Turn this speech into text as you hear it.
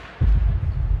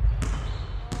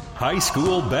High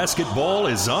school basketball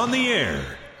is on the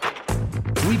air.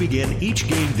 We begin each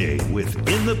game day with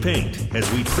In the Paint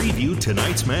as we preview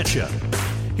tonight's matchup.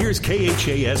 Here's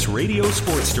KHAS Radio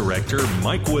Sports Director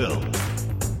Mike Will.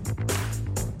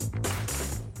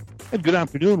 And good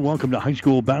afternoon. Welcome to high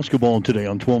school basketball today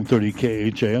on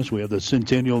 1230 KHAS. We had the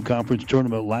Centennial Conference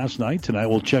Tournament last night. Tonight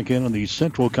we'll check in on the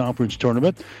Central Conference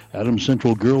Tournament. Adams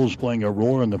Central girls playing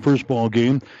Aurora in the first ball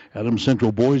game. Adams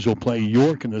Central boys will play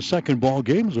York in the second ball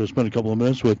game. So I spent a couple of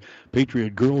minutes with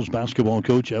Patriot girls basketball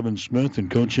coach Evan Smith,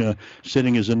 and coach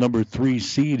sitting as a number 3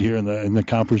 seed here in the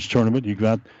conference tournament. You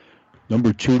got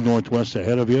number 2 Northwest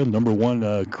ahead of you, number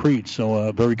 1 Crete. So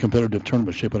a very competitive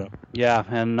tournament shaping up. Yeah,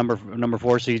 and number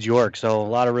 4 seeds York. So a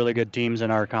lot of really good teams in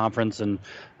our conference, and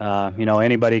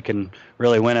anybody can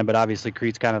really win it. But obviously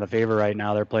Crete's kind of the favorite right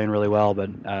now. They're playing really well.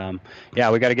 But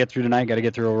we got to get through tonight. Got to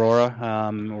get through Aurora.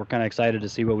 We're kind of excited to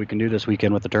see what we can do this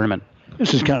weekend with the tournament.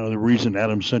 This is kind of the reason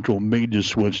Adams Central made the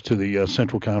switch to the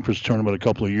Central Conference Tournament a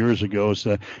couple of years ago, is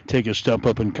to take a step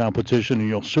up in competition, and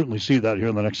you'll certainly see that here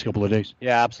in the next couple of days.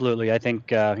 Yeah, absolutely. I think,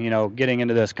 getting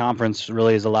into this conference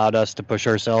really has allowed us to push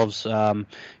ourselves,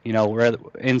 we're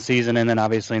in season and then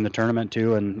obviously in the tournament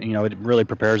too, and, it really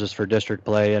prepares us for district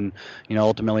play and,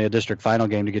 ultimately a district final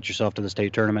game to get yourself to the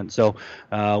state tournament. So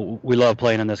we love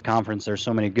playing in this conference. There's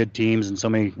so many good teams and so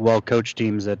many well-coached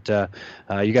teams that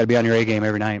you got to be on your A game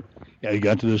every night. Yeah, you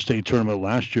got to the state tournament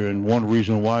last year, and one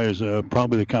reason why is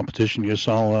probably the competition you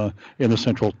saw in the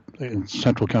Central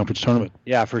Conference tournament.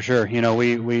 Yeah, for sure.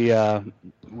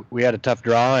 We had a tough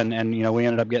draw, and we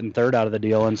ended up getting third out of the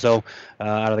deal, and so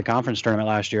out of the conference tournament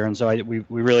last year. And so we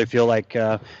really feel like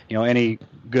any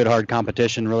good hard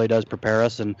competition really does prepare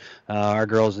us, and our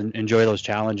girls enjoy those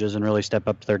challenges and really step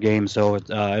up to their game. So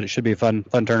it should be a fun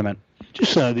tournament.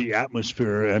 Just the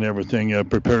atmosphere and everything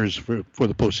prepares for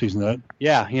the postseason.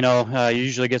 Yeah, you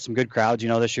usually get some good crowds.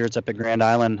 This year it's up at Grand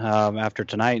Island after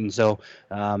tonight, and so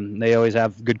they always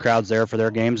have good crowds there for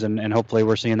their games, and hopefully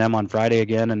we're seeing them on Friday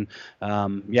again. And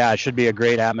it should be a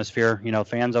great atmosphere.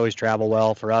 Fans always travel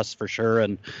well for us for sure,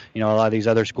 and a lot of these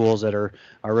other schools that are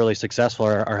really successful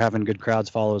are having good crowds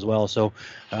follow as well. So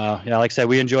like I said,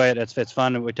 we enjoy it. It's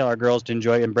fun. We tell our girls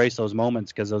to embrace those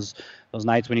moments, because those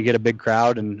nights when you get a big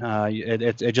crowd, and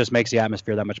it just makes the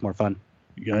atmosphere that much more fun.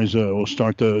 You guys will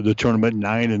start the tournament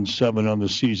 9-7 on the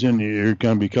season. You're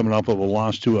going to be coming off of a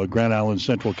loss to Grand Island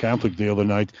Central Catholic the other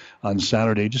night on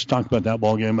Saturday. Just talk about that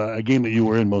ball game, a game that you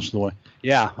were in most of the way.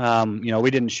 Yeah,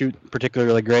 we didn't shoot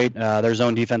particularly great. Their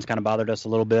zone defense kind of bothered us a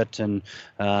little bit, and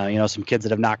some kids that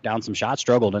have knocked down some shots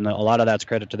struggled, and a lot of that's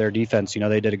credit to their defense.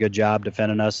 They did a good job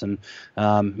defending us, and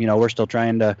we're still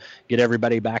trying to get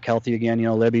everybody back healthy again.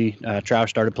 Libby Troush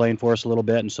started playing for us a little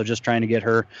bit, and so just trying to get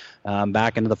her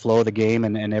back into the flow of the game,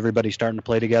 and everybody starting to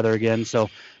play together again.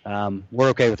 So we're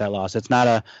okay with that loss. It's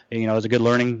not it was a good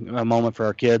learning moment for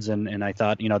our kids, and I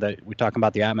thought that we talking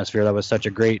about the atmosphere. That was such a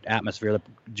great atmosphere. The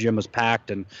gym was packed.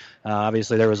 And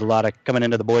obviously there was a lot of coming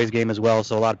into the boys game as well,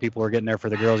 so a lot of people were getting there for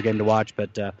the girls game to watch.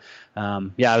 But it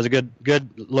was a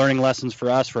good learning lessons for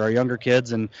us, for our younger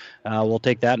kids, and we'll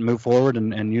take that and move forward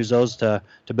and use those to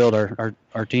build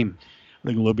our team. I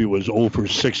think Libby was 0 for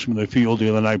 6 from the field the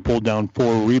other night, pulled down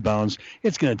 4 rebounds.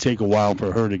 It's going to take a while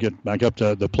for her to get back up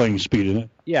to the playing speed, isn't it?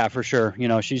 Yeah, for sure.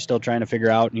 She's still trying to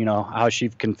figure out, how she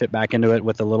can fit back into it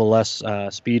with a little less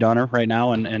speed on her right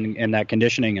now and that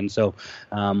conditioning. And so,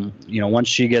 once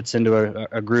she gets into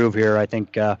a groove here, I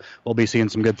think we'll be seeing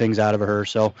some good things out of her.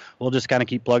 So we'll just kind of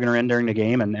keep plugging her in during the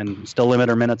game and still limit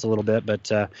her minutes a little bit.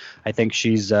 But I think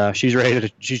she's ready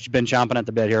to. She's been chomping at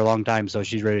the bit here a long time, so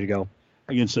she's ready to go.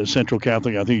 Against the Central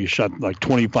Catholic, I think he shot like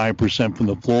 25% from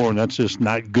the floor, and that's just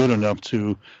not good enough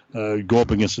to go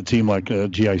up against a team like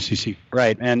GICC.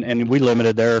 Right, and we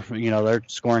limited their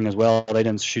scoring as well. They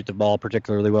didn't shoot the ball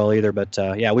particularly well either, but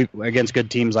we against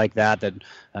good teams like that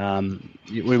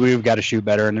we've got to shoot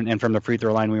better. And from the free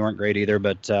throw line, we weren't great either,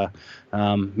 but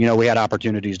we had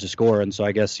opportunities to score, and so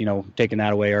I guess taking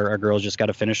that away, our girls just got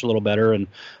to finish a little better and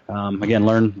again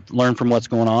learn from what's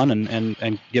going on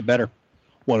and get better.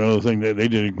 One other thing, they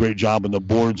did a great job on the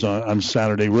boards on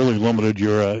Saturday. Really limited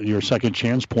your second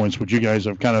chance points, which you guys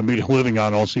have kind of made a living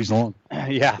on all season long.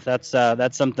 Yeah, that's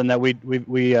something that we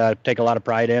take a lot of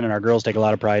pride in, and our girls take a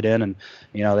lot of pride in. And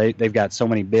they've got so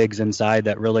many bigs inside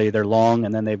that really they're long,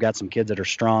 and then they've got some kids that are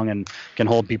strong and can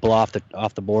hold people off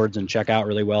the boards and check out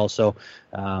really well. So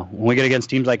when we get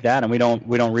against teams like that and we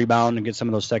don't rebound and get some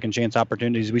of those second chance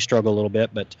opportunities, we struggle a little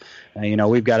bit. But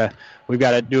we've got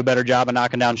to do a better job of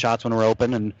knocking down shots when we're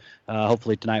open, and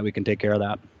hopefully tonight we can take care of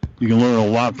that. You can learn a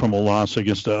lot from a loss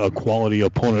against a quality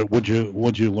opponent. What'd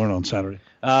you learn on Saturday?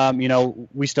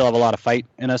 We still have a lot of fight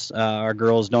in us. Our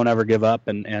girls don't ever give up,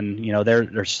 and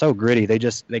they're so gritty. They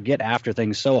get after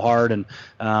things so hard, and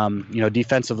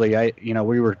defensively,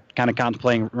 we were kind of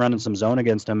contemplating running some zone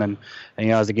against them, and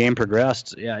as the game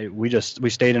progressed, we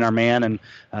stayed in our man, and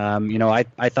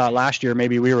I thought last year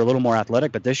maybe we were a little more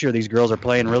athletic, but this year these girls are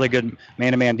playing really good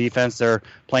man-to-man defense. They're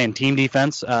playing team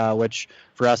defense, which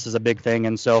for us is a big thing.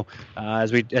 And so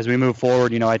as we move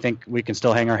forward, I think we can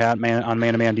still hang our hat on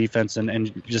man-to-man defense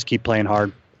and just keep playing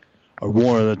hard.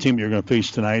 Aurora, the team you're going to face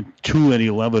tonight,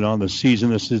 2-11 on the season.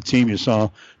 This is the team you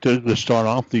saw to start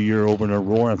off the year over in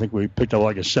Aurora. I think we picked up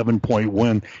like a 7-point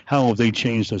win. How have they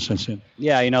changed us since then?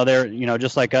 Yeah, they're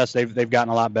just like us. They've gotten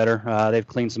a lot better. They've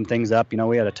cleaned some things up.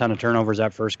 We had a ton of turnovers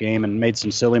that first game and made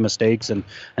some silly mistakes, and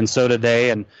so did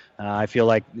they. And I feel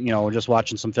like just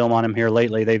watching some film on them here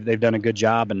lately, they've done a good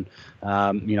job, and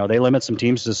they limit some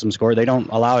teams to some score. They don't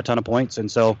allow a ton of points,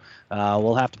 and so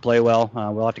we'll have to play well.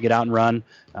 We'll have to get out and run.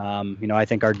 I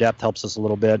think our depth helps us a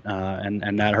little bit,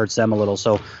 and that hurts them a little.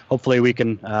 So hopefully we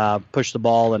can push the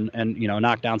ball and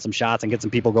knock down some shots and get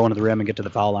some people going to the rim and get to the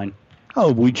foul line. How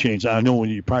have we changed? I know when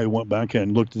you probably went back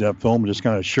and looked at that film and just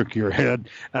kind of shook your head.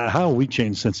 How have we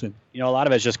changed since then? A lot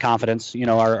of it's just confidence.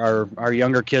 Our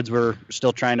younger kids were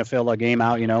still trying to fill a game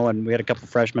out, and we had a couple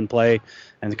freshmen play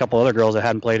and a couple other girls that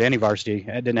hadn't played any varsity,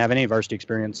 didn't have any varsity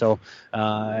experience. So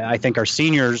I think our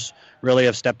seniors really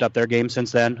have stepped up their game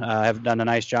since then, have done a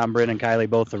nice job. Bryn and Kylie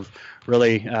both have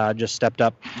really just stepped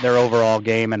up their overall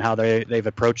game and how they've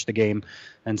approached the game.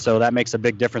 And so that makes a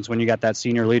big difference when you got that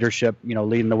senior leadership,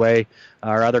 leading the way.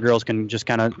 Our other girls can just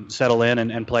kind of settle in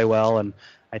and play well, and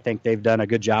I think they've done a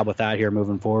good job with that here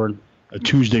moving forward.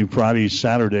 Tuesday, Friday,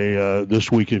 Saturday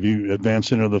this week, if you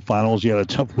advance into the finals. You had a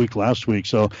tough week last week,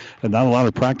 so not a lot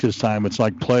of practice time. It's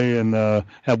like play and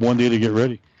have one day to get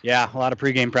ready. Yeah, a lot of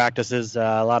pregame practices,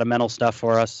 a lot of mental stuff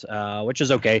for us, which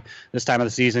is okay. This time of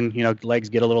the season, legs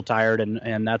get a little tired,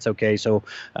 and that's okay. So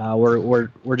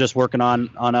we're just working on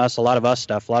us, a lot of us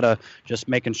stuff, a lot of just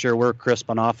making sure we're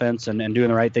crisp on offense and doing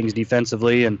the right things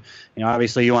defensively. And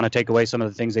obviously you want to take away some of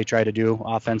the things they try to do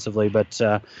offensively, but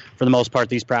for the most part,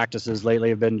 these practices lately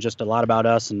have been just a lot about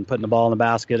us and putting the ball in the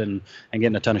basket and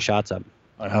getting a ton of shots up.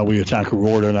 How we attack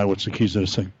Aurora tonight? What's the keys to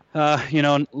this thing?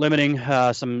 Limiting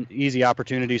some easy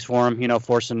opportunities for them.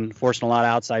 Forcing a lot of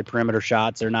outside perimeter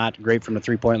shots. They're not great from the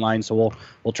 3-point line, so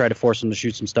we'll try to force them to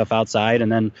shoot some stuff outside.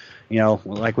 And then,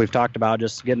 like we've talked about,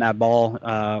 just getting that ball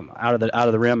out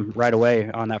of the rim right away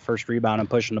on that first rebound and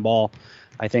pushing the ball.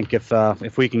 I think if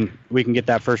we can get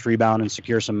that first rebound and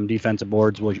secure some defensive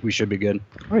boards, we should be good.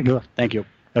 All right, good. Thank you.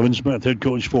 Evan Smith, head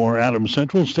coach for Adams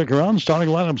Central. Stick around. Starting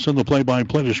lineups in the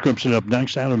play-by-play description up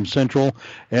next. Adams Central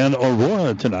and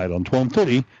Aurora tonight on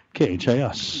 1230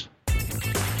 KHAS.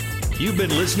 You've been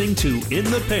listening to In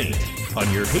the Paint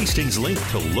on your Hastings link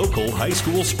to local high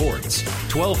school sports.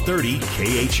 1230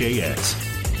 KHAS.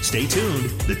 Stay tuned.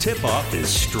 The tip-off is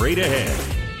straight ahead.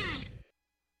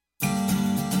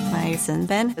 My son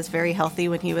Ben was very healthy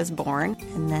when he was born,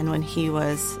 and then when he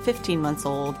was 15 months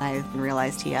old, I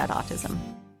realized he had autism.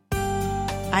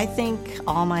 I think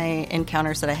all my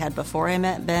encounters that I had before I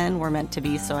met Ben were meant to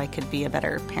be so I could be a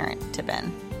better parent to Ben.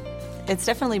 It's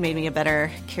definitely made me a better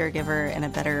caregiver and a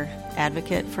better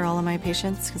advocate for all of my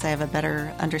patients because I have a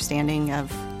better understanding of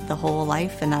the whole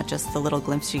life and not just the little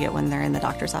glimpse you get when they're in the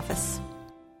doctor's office.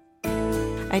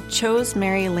 I chose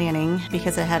Mary Lanning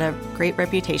because it had a great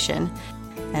reputation,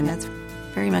 and that's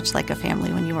very much like a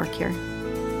family when you work here.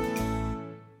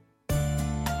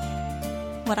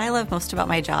 What I love most about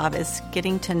my job is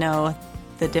getting to know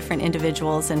the different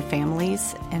individuals and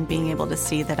families and being able to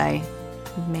see that I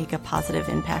make a positive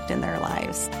impact in their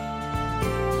lives.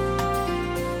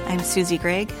 I'm Susie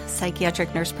Gregg,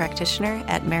 psychiatric nurse practitioner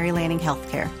at Mary Lanning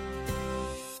Healthcare.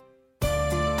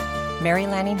 Mary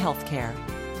Lanning Healthcare.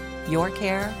 Your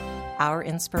care, our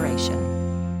inspiration.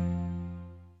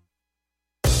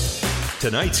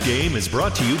 Tonight's game is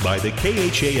brought to you by the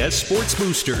KHAS Sports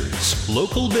Boosters,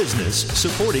 local business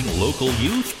supporting local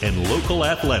youth and local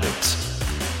athletics.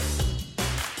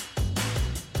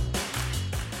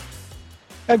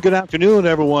 And good afternoon,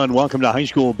 everyone. Welcome to high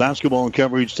school basketball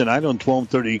coverage tonight on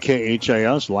 1230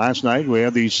 KHAS. Last night, we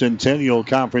had the Centennial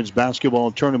Conference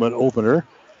basketball tournament opener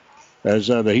as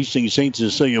the Hastings St.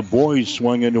 Cecilia boys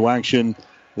swung into action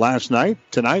last night.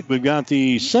 Tonight, we've got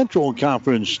the Central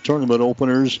Conference tournament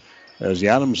openers as the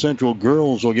Adams Central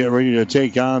girls will get ready to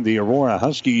take on the Aurora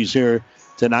Huskies here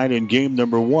tonight in game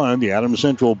number 1. The Adams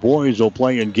Central boys will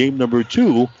play in game number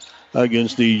 2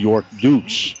 against the York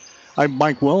Dukes. I'm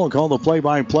Mike Will. I'll call the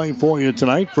play-by-play for you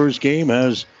tonight. First game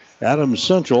has Adams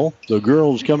Central. The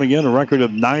girls coming in a record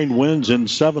of 9 wins and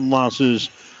 7 losses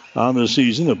on the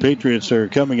season. The Patriots are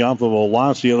coming off of a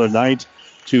loss the other night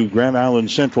to Grand Island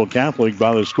Central Catholic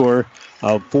by the score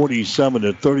of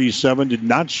 47-37. Did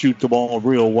not shoot the ball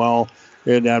real well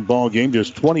in that ball game,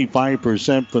 just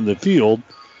 25% from the field.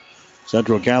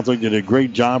 Central Catholic did a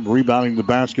great job rebounding the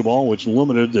basketball, which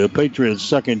limited the Patriots'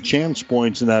 second chance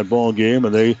points in that ball game,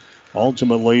 and they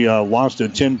ultimately lost a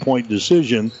 10-point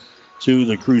decision to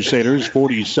the Crusaders,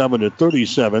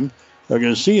 47-37. They're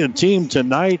going to see a team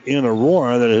tonight in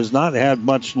Aurora that has not had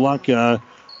much luck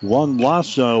one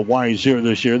loss wise here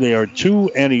this year. They are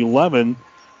 2-11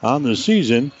 on the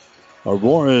season.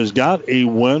 Aurora has got a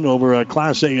win over a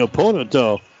Class A opponent,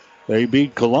 though. They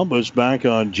beat Columbus back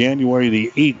on January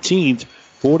the 18th,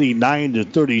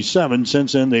 49-37.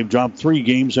 Since then, they've dropped 3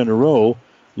 games in a row,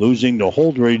 losing to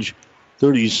Holdridge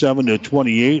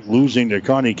 37-28, losing to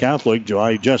Kearney Catholic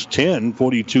by just 10,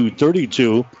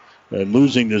 42-32, and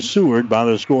losing to Seward by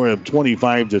the score of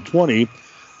 25-20.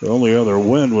 The only other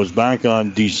win was back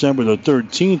on December the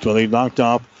 13th when they knocked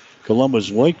off Columbus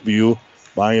Lakeview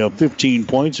by 15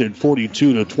 points at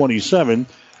 42-27.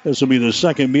 This will be the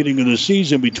second meeting of the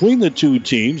season between the two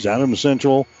teams. Adams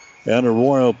Central and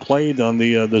Aurora played on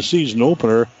the season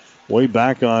opener way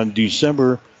back on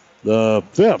December the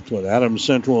 5th when Adams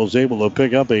Central was able to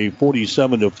pick up a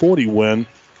 47-40 win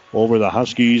over the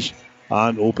Huskies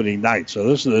on opening night. So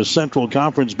this is the Central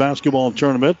Conference Basketball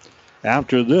Tournament.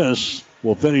 After this,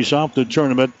 we'll finish off the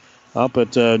tournament up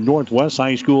at Northwest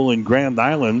High School in Grand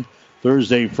Island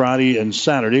Thursday, Friday, and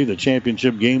Saturday. The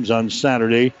championship games on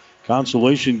Saturday.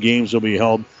 Consolation games will be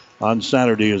held on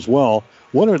Saturday as well.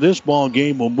 Winner of this ball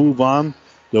game will move on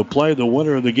to play the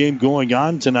winner of the game going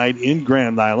on tonight in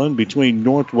Grand Island between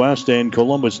Northwest and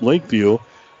Columbus Lakeview.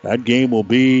 That game will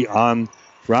be on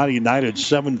Friday night at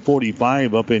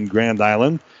 7:45 up in Grand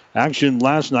Island. Action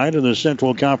last night in the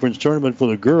Central Conference Tournament for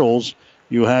the girls.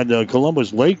 You had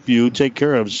Columbus Lakeview take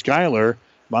care of Schuyler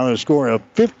by the score of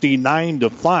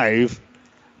 59-5.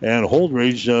 And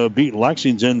Holdridge beat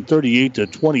Lexington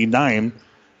 38-29.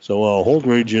 So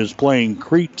Holdridge is playing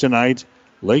Crete tonight.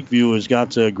 Lakeview has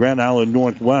got Grand Island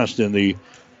Northwest in the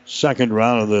second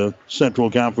round of the Central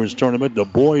Conference Tournament. The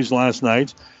boys last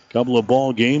night, a couple of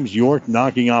ball games. York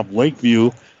knocking off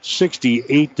Lakeview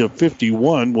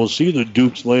 68-51. We'll see the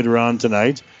Dukes later on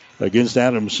tonight against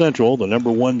Adams Central, the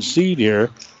number 1 seed here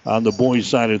on the boys'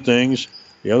 side of things.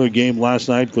 The other game last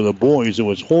night for the boys, it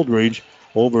was Holdridge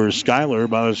over Schuyler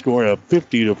by the score of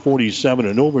 50-47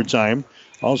 in overtime.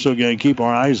 Also going to keep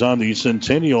our eyes on the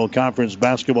Centennial Conference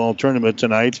Basketball Tournament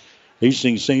tonight.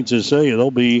 Hastings St. Cecilia,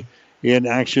 they'll be in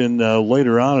action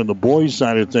later on in the boys'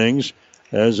 side of things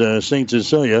as St.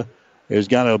 Cecilia has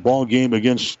got a ball game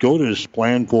against Scotus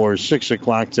planned for 6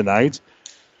 o'clock tonight.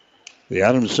 The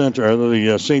Adams Center,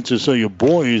 the St. Cecilia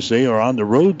boys, they are on the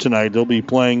road tonight. They'll be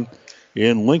playing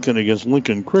in Lincoln against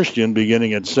Lincoln Christian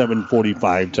beginning at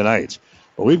 7:45 tonight.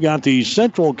 But we've got the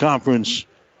Central Conference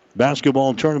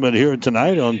Basketball Tournament here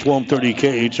tonight on 1230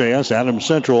 KHAS. Adams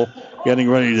Central getting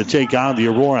ready to take on the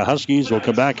Aurora Huskies. We'll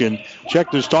come back and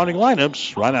check the starting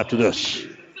lineups right after this.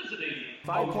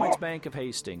 5 Points Bank of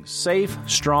Hastings, safe,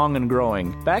 strong, and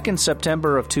growing. Back in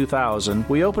September of 2000,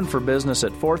 we opened for business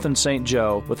at 4th and St.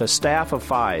 Joe with a staff of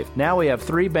 5. Now we have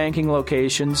 3 banking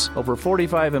locations, over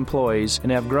 45 employees,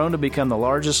 and have grown to become the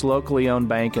largest locally owned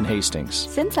bank in Hastings.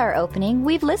 Since our opening,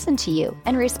 we've listened to you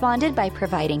and responded by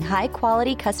providing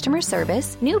high-quality customer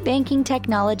service, new banking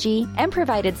technology, and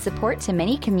provided support to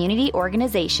many community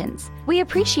organizations. We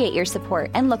appreciate your support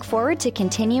and look forward to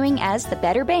continuing as the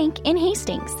better bank in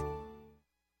Hastings.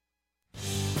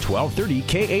 1230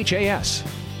 KHAS.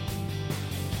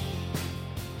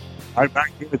 All right,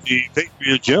 back here at the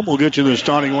Patriot Gym. We'll get you the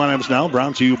starting lineups now.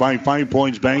 Brought to you by 5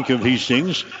 Points Bank of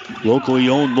Hastings. Locally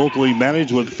owned, locally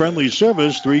managed with friendly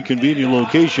service, 3 convenient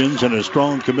locations, and a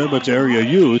strong commitment to area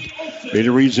youth. Many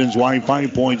reasons why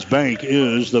 5 Points Bank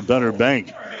is the better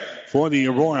bank. For the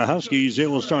Aurora Huskies, they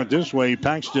will start this way.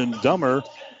 Paxton Dummer,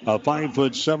 a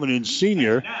 5'7"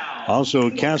 senior. Also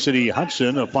Cassidy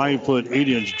Hudson, a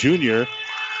 5'8" junior.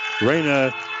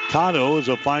 Raina Cotto is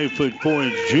a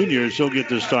 5'4" junior. She'll get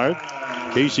the start.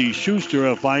 Casey Schuster,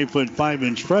 a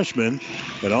 5'5" freshman.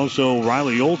 And also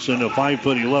Riley Olson, a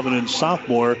 5'11"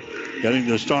 sophomore, getting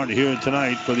the start here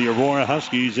tonight for the Aurora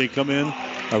Huskies. They come in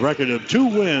a record of 2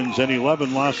 wins and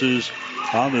 11 losses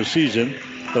on the season.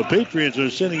 The Patriots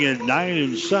are sitting at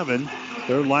 9-7.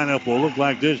 Their lineup will look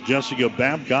like this. Jessica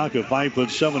Babcock, a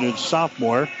 5'7"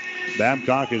 sophomore.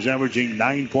 Babcock is averaging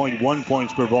 9.1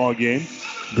 points per ball game.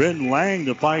 Bryn Lang,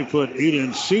 the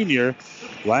 5'8" senior.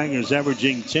 Lang is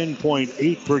averaging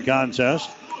 10.8 per contest.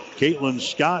 Caitlin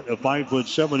Scott, a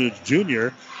 5'7"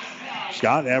 junior.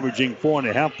 Scott averaging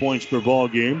 4.5 points per ball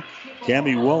game.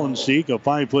 Cammie Wellenseek, a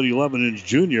 5'11"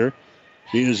 junior.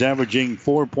 He is averaging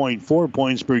 4.4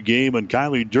 points per game. And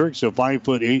Kylie Dirks, a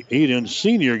 5'8"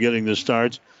 senior, getting the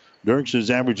starts. Dirks is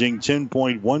averaging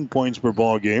 10.1 points per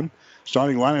ball game.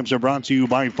 Starting lineups are brought to you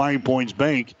by 5 Points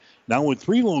Bank. Now with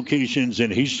 3 locations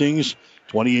in Hastings,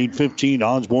 2815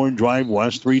 Osborne Drive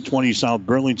West, 320 South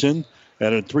Burlington,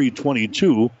 and at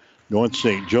 322 North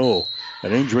St. Joe.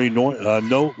 An injury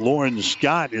note, Lauren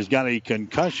Scott has got a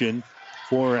concussion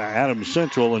for Adams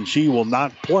Central, and she will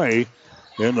not play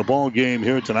in the ball game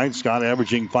here tonight. Scott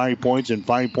averaging 5 points and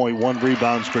 5.1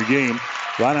 rebounds per game.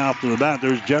 Right off to the bat,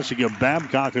 there's Jessica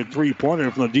Babcock, a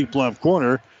three-pointer from the deep left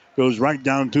corner. Goes right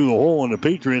down through the hole, and the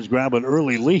Patriots grab an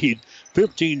early lead.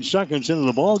 15 seconds into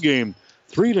the ball game.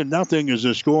 3-0 is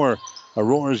the score.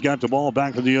 Aurora's got the ball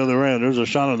back to the other end. There's a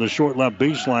shot on the short left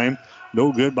baseline.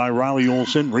 No good by Riley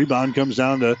Olson. Rebound comes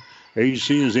down to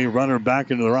AC as they run her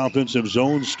back into their offensive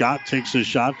zone. Scott takes the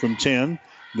shot from 10.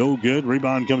 No good.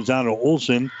 Rebound comes down to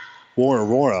Olson for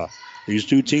Aurora. These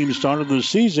two teams started the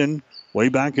season way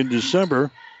back in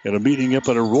December in a meeting up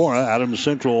at Aurora. Adams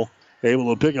Central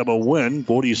able to pick up a win,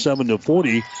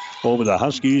 47-40 over the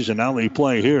Huskies, and now they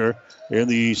play here in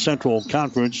the Central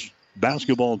Conference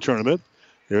basketball tournament.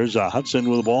 There's Hudson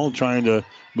with the ball trying to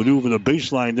maneuver the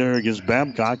baseline there against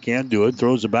Babcock. Can't do it.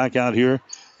 Throws it back out here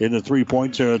in the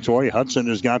three-point territory. Hudson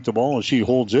has got the ball, and she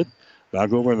holds it.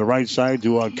 Back over on the right side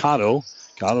to Cotto.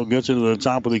 Cotto gets it to the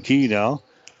top of the key now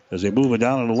as they move it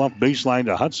down on the left baseline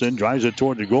to Hudson. Drives it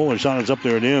toward the goal. The shot is up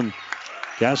there and in.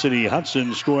 Cassidy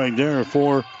Hudson scoring there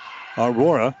for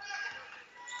Aurora.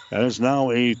 And it's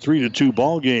now a 3-2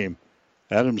 ball game.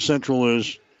 Adams Central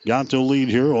has got the lead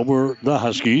here over the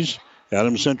Huskies.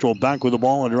 Adams Central back with the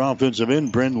ball on their offensive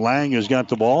end. Bryn Lang has got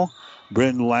the ball.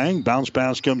 Bryn Lang, bounce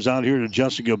pass comes out here to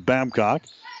Jessica Babcock.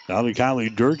 Now to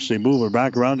Kylie Dirks. They move her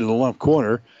back around to the left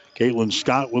corner. Caitlin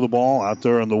Scott with the ball out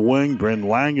there on the wing. Bryn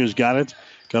Lang has got it.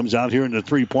 Comes out here into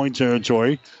three-point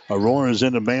territory. Aurora is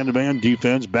in a man-to-man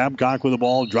defense. Babcock with the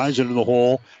ball. Drives into the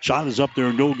hole. Shot is up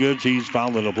there. No good. She's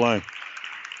fouled in the play.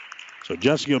 So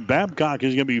Jessica Babcock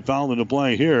is going to be fouled in the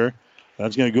play here.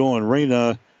 That's going to go on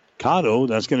Raina Cotto.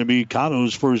 That's going to be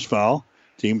Cotto's first foul.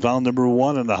 Team foul number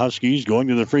 1 on the Huskies. Going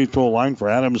to the free throw line for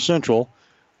Adams Central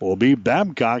will be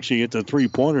Babcock. She hit the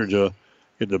three-pointer to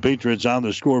get the Patriots on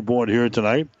the scoreboard here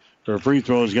tonight. Her free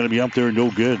throw is going to be up there.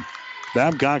 No good.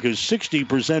 Babcock is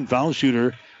 60% foul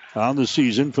shooter on the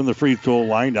season from the free throw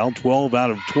line, down 12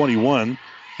 out of 21.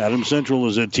 Adams Central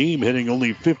is a team hitting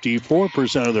only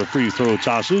 54% of their free throw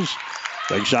tosses.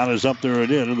 Big shot is up there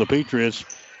and in, and the Patriots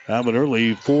have an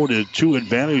early 4-2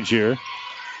 advantage here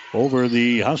over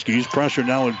the Huskies. Pressure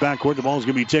now in backcourt. The ball is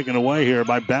going to be taken away here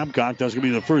by Babcock. That's going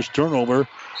to be the first turnover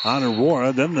on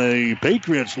Aurora. Then the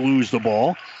Patriots lose the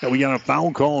ball, and we got a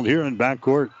foul called here in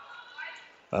backcourt.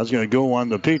 That's going to go on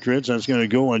the Patriots. That's going to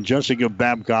go on Jessica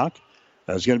Babcock.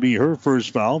 That's going to be her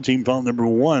first foul. Team foul number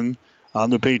 1 on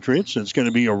the Patriots. It's going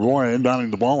to be Aurora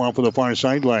inbounding the ball off of the far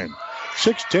sideline.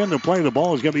 6:10 to play. The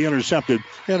ball is going to be intercepted.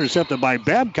 Intercepted by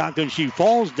Babcock, and she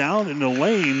falls down in the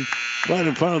lane right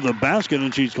in front of the basket,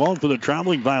 and she's called for the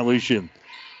traveling violation.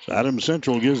 So Adams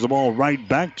Central gives the ball right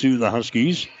back to the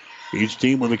Huskies. Each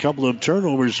team with a couple of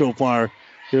turnovers so far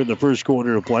here in the first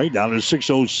quarter of play. Down to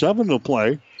 6:07 to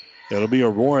play. It'll be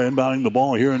Aurora inbounding the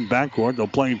ball here in backcourt. They'll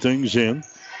play things in.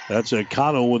 That's a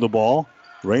Cotto with the ball.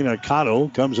 Raina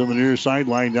Cotto comes on the near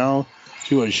sideline now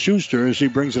to a Schuster as she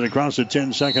brings it across the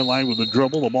 10-second line with the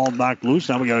dribble. The ball knocked loose.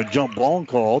 Now we got a jump ball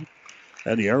called.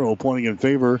 And the arrow pointing in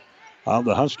favor of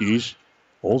the Huskies.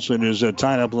 Olsen is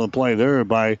tied up on the play there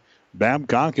by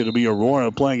Babcock. It'll be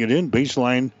Aurora playing it in.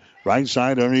 Baseline right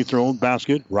side underneath their own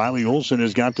basket. Riley Olsen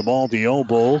has got the ball at the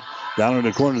elbow. Down in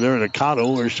the corner there to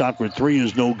Cotto. Her shot for 3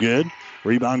 is no good.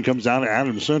 Rebound comes down to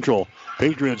Adams Central.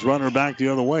 Patriots run her back the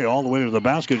other way, all the way to the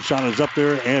basket. Shot is up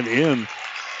there and in.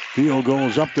 Field goal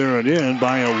is up there and in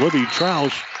by Libby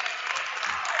Troush.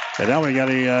 And now we got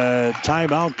a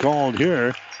timeout called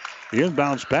here. The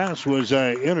inbounds pass was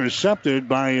intercepted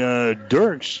by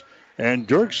Dirks. And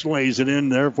Dirks lays it in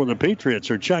there for the Patriots.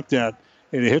 Or check that.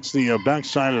 And it hits the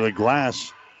backside of the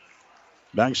glass.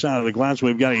 Backside of the glass,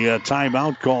 we've got a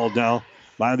timeout called now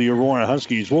by the Aurora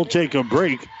Huskies. We'll take a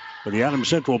break. But the Adams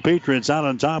Central Patriots out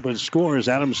on top and scores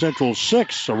Adams Central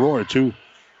 6, Aurora 2.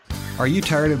 Are you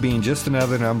tired of being just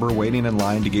another number waiting in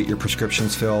line to get your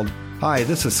prescriptions filled? Hi,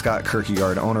 this is Scott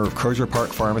Kierkegaard, owner of Crozier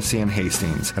Park Pharmacy in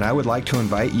Hastings, and I would like to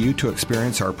invite you to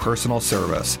experience our personal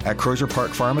service. At Crozier Park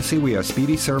Pharmacy, we have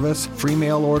speedy service, free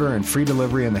mail order, and free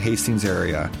delivery in the Hastings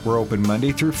area. We're open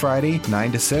Monday through Friday,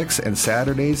 9 to 6, and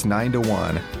Saturdays, 9 to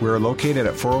 1. We are located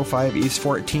at 405 East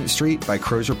 14th Street by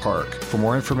Crozier Park. For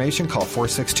more information, call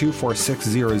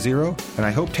 462-4600, and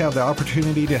I hope to have the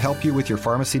opportunity to help you with your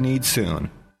pharmacy needs soon.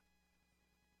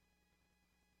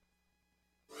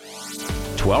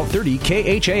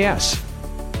 1230 KHAS.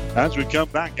 As we come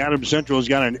back, Adams Central's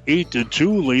got an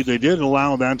 8-2 lead. They did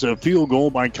allow that field goal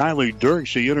by Kylie Dirk.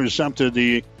 She intercepted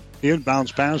the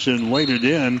inbounds pass and laid it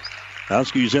in.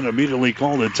 Huskies then immediately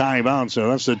called a timeout,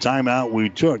 so that's the timeout we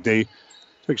took. They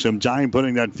took some time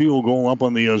putting that field goal up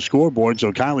on the scoreboard,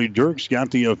 so Kylie Dirk's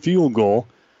got the field goal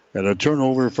and a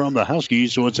turnover from the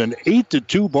Huskies. So it's an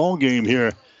 8-2 ball game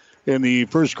here in the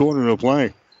first quarter of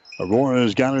play. Aurora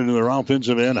has got it to their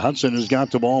offensive end. Hudson has got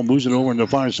the ball, moves it over in the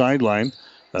far sideline.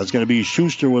 That's going to be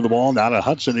Schuster with the ball. Now to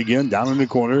Hudson again, down in the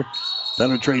corner.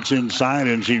 Penetrates inside,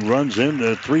 and she runs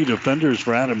into three defenders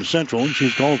for Adams Central, and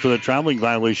she's called for the traveling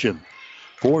violation.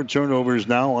 4 turnovers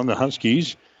now on the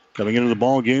Huskies. Coming into the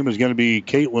ball game is going to be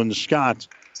Caitlin Scott.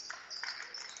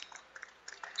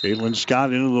 Caitlin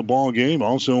Scott into the ball game.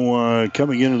 Also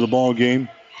coming into the ball game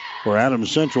for Adams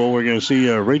Central, we're going to see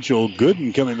Rachel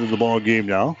Gooden come into the ball game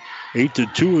now.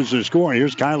 8-2 is the score.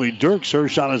 Here's Kylie Dirks. Her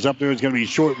shot is up there. It's going to be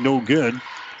short, no good.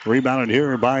 Rebounded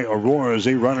here by Aurora as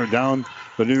they run her down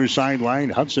the near sideline.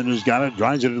 Hudson has got it,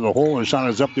 drives it into the hole. Her shot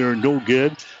is up there, no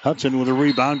good. Hudson with a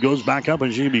rebound, goes back up,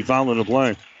 and she'll be fouled in the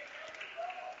play.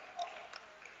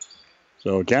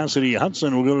 So Cassidy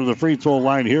Hudson will go to the free throw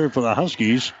line here for the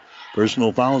Huskies.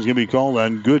 Personal foul is going to be called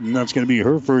on Gooden. That's going to be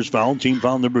her first foul. Team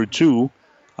foul number 2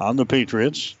 on the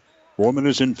Patriots. 4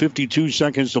 minutes and 52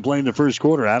 seconds to play in the first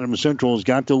quarter. Adams Central has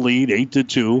got the lead,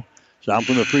 8-2. Shot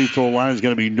from the free throw line is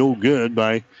going to be no good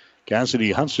by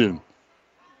Cassidy Hudson.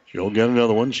 She'll get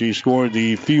another one. She scored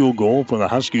the field goal for the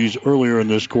Huskies earlier in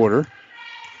this quarter.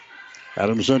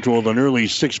 Adams Central with an early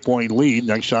 6-point lead.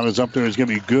 Next shot is up there. It's going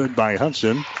to be good by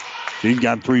Hudson. She's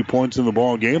got 3 points in the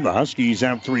ball game. The Huskies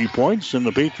have 3 points, and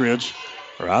the Patriots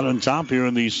are out on top here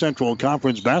in the Central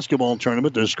Conference basketball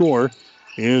tournament. The score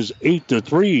is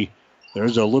 8-3.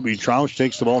 There's a Libby Troush,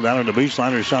 takes the ball down on the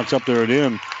baseline. Her shot's up there and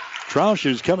in. Troush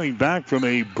is coming back from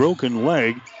a broken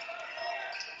leg.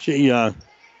 She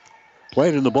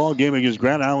played in the ball game against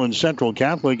Grand Island Central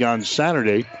Catholic on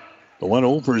Saturday. But went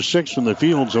 0 for 6 from the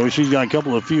field, so she's got a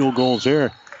couple of field goals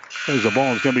there. There's the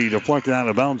ball. It's going to be deflected out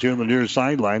of bounds here on the near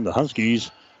sideline. The Huskies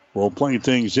will play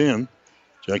things in.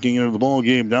 Checking into the ball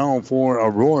game now for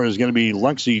Aurora is going to be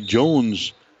Lexi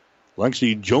Jones.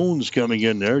 Lexi Jones coming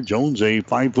in there. Jones, a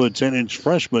 5'10"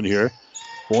 freshman here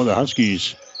for the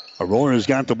Huskies. Aurora's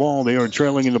got the ball. They are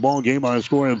trailing in the ball game by a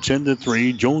score of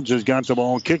 10-3. Jones has got the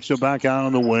ball, kicks it back out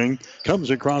on the wing, comes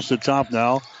across the top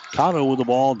now. Kato with the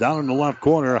ball down in the left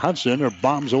corner. Hudson, her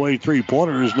bombs away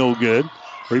three-pointer is no good.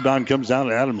 Rebound comes down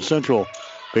to Adams Central.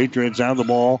 Patriots have the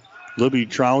ball. Libby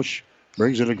Troush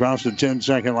brings it across the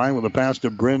 10-second line with a pass to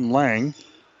Bryn Lang.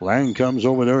 Lang comes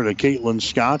over there to Caitlin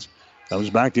Scott. Comes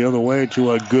back the other way to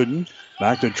Gooden.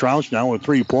 Back to Troush now with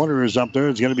three-pointer is up there.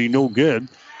 It's going to be no good.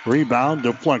 Rebound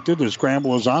deflected. The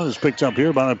scramble is on. It's picked up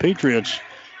here by the Patriots.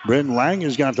 Bryn Lang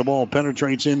has got the ball.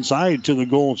 Penetrates inside to the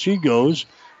goal. She goes.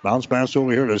 Bounce pass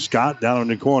over here to Scott down in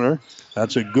the corner.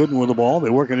 That's a Gooden with the ball. They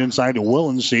work it inside to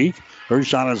Willenseek. Her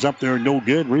shot is up there. No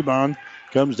good. Rebound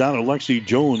comes down to Lexi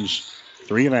Jones.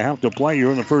 3.5 to play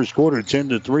here in the first quarter.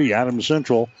 10-3. Adams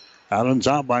Central out on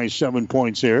top by 7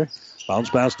 points here. Bounce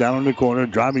pass down in the corner.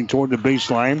 Driving toward the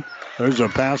baseline. There's a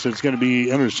pass that's going to be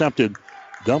intercepted.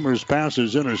 Dummer's pass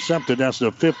is intercepted. That's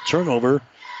the 5th turnover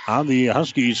on the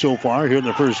Huskies so far here in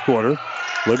the first quarter.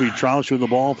 Libby Troush with the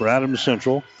ball for Adams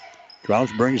Central.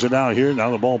 Troush brings it out here.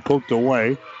 Now the ball poked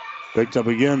away. Picked up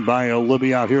again by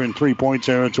Libby out here in 3-point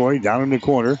territory. Down in the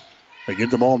corner. They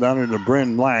get the ball down into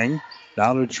Bryn Lang.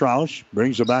 Down to Troush.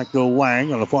 Brings it back to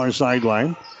Lang on the far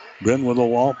sideline. Bryn with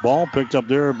the ball picked up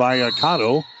there by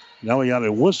Kato. Now we got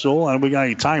a whistle and we got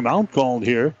a timeout called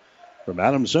here from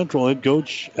Adams Central head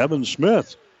coach Evan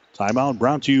Smith. Timeout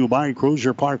brought to you by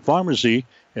Crozier Park Pharmacy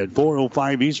at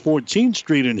 405 East 14th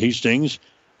Street in Hastings.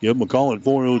 Give them a call at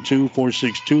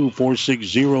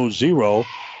 402-462-4600.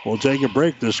 We'll take a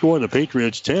break. The score, the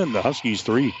Patriots 10, the Huskies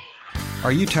 3.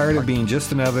 Are you tired of being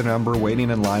just another number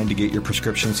waiting in line to get your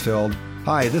prescriptions filled?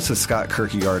 Hi, this is Scott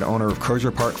Kierkegaard, owner of Crozier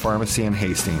Park Pharmacy in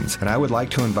Hastings, and I would like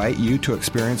to invite you to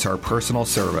experience our personal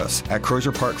service. At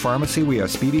Crozier Park Pharmacy, we have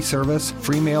speedy service,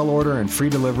 free mail order, and free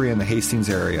delivery in the Hastings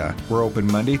area. We're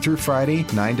open Monday through Friday,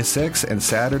 9 to 6, and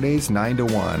Saturdays, 9 to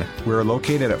 1. We're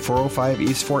located at 405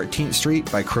 East 14th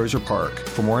Street by Crozier Park.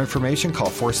 For more information, call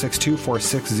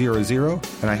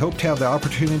 462-4600, and I hope to have the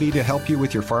opportunity to help you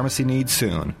with your pharmacy needs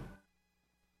soon.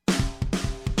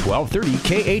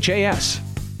 1230 KHAS.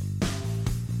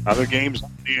 Other games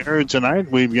on the air tonight.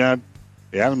 We've got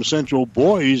the Adams Central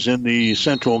boys in the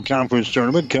Central Conference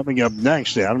Tournament. Coming up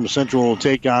next, the Adams Central will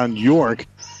take on York.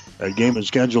 That game is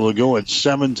scheduled to go at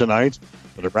 7 tonight.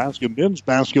 The Nebraska men's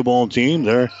basketball team,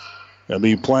 they're going to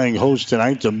be playing host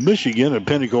tonight to Michigan at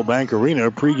Pinnacle Bank Arena.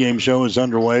 Pregame show is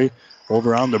underway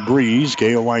over on the Breeze.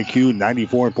 KOIQ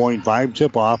 94.5.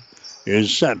 Tip-off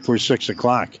is set for 6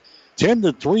 o'clock.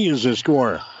 10-3 is the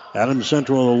score. Adams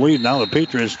Central in the lead. Now the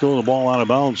Patriots throw the ball out of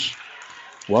bounds.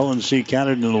 Wellenseek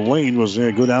counted in the lane. Was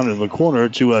going to go down in the corner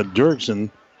to Dirksen.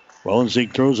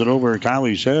 Wellenseek throws it over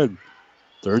Kylie's head.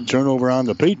 Third turnover on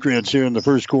the Patriots here in the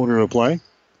first quarter of play.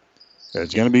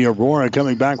 It's going to be Aurora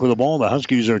coming back with the ball. The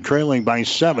Huskies are trailing by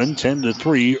 7,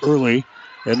 10-3 early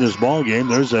in this ball game.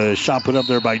 There's a shot put up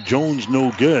there by Jones.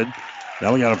 No good.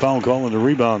 Now we got a foul call in the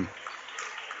rebound.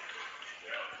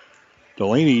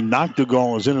 Delaney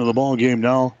Noctegal is into the ball game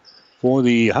now for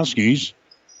the Huskies.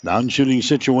 Non-shooting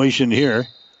situation here.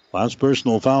 Last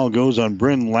personal foul goes on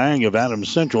Bryn Lang of Adams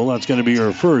Central. That's going to be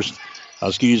her first.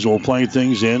 Huskies will play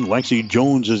things in. Lexi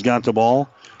Jones has got the ball.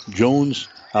 Jones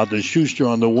out to Schuster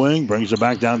on the wing. Brings it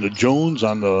back down to Jones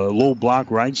on the low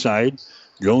block right side.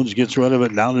 Jones gets rid of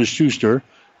it now to Schuster.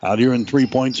 Out here in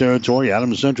three-point territory.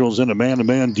 Adams Central's in a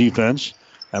man-to-man defense.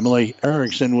 Emily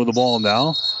Erickson with the ball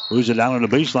now. Moves it down on the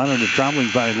baseline, and the traveling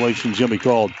violation is going to be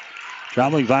called.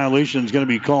 Traveling violation is going to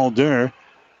be called there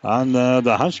on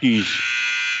the Huskies.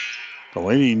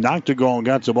 Delaney Noctegal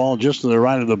got the ball just to the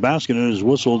right of the basket and is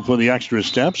whistled for the extra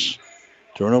steps.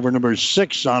 Turnover number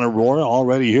 6 on Aurora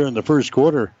already here in the first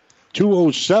quarter.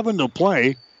 2:07 to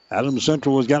play. Adams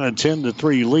Central has got a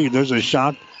 10-3 lead. There's a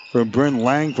shot from Bryn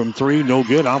Lang from 3. No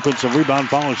good. Offensive rebound.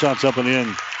 Follow shots up and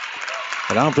in.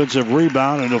 An offensive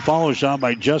rebound and a follow shot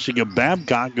by Jessica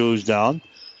Babcock goes down.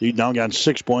 She now got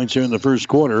 6 points here in the first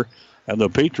quarter. And the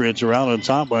Patriots are out on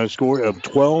top by a score of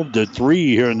 12-3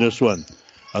 here in this one.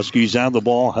 Huskies have the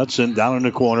ball. Hudson down in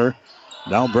the corner.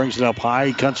 Now brings it up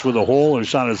high. Cuts with a hole. Her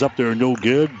shot is up there. No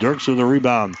good. Dirks with the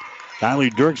rebound.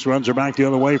 Kylie Dirks runs her back the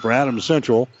other way for Adams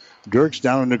Central. Dirks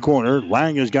down in the corner.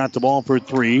 Lang has got the ball for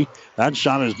 3. That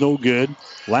shot is no good.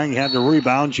 Lang had the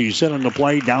rebound. She's set on the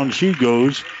play. Down she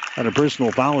goes. And a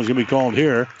personal foul is going to be called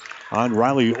here on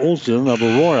Riley Olson of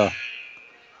Aurora.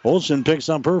 Olson picks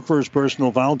up her first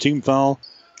personal foul. Team foul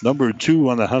number 2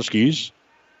 on the Huskies.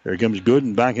 Here comes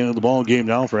Gooden back into the ball game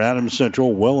now for Adams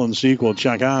Central. Wellenseek will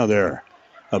check out of there.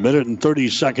 1 minute and 30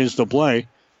 seconds to play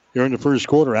here in the first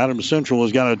quarter. Adams Central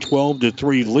has got a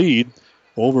 12-3 lead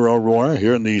over Aurora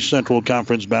here in the Central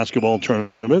Conference Basketball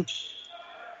Tournament.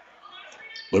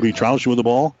 Libby Troush with the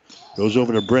ball. Goes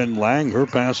over to Bryn Lang. Her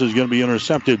pass is going to be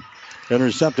intercepted.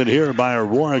 Intercepted here by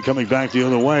Aurora. Coming back the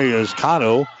other way is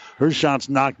Cotto. Her shot's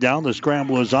knocked down. The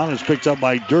scramble is on. It's picked up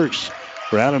by Dirks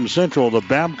for Adams Central. The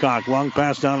Babcock long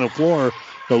pass down the floor.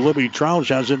 The Libby Troush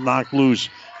has it knocked loose.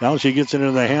 Now she gets it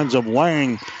into the hands of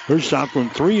Lang. Her shot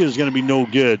from 3 is going to be no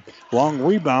good. Long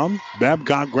rebound.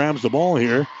 Babcock grabs the ball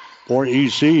here for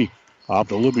EC. Off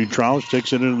the Libby Troush.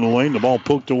 Takes it into the lane. The ball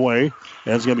poked away.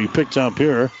 That's going to be picked up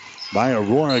here by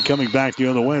Aurora. Coming back the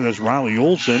other way. That's Riley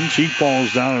Olson. She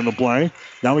falls down in the play.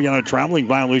 Now we got a traveling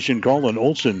violation called on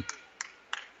Olson.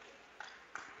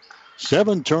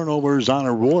 7 turnovers on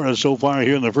Aurora so far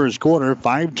here in the first quarter.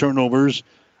 5 turnovers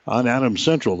on Adams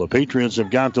Central. The Patriots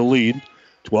have got the lead.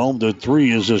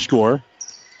 12-3 is the score.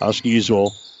 Huskies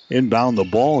will inbound the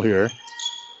ball here.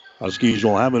 Huskies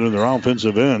will have it in their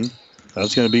offensive end.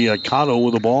 That's going to be Cotto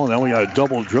with the ball. Now we got a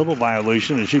double dribble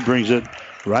violation, and she brings it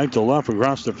right to left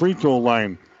across the free throw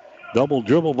line. Double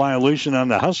dribble violation on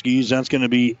the Huskies. That's going to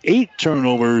be 8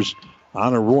 turnovers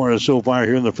on Aurora so far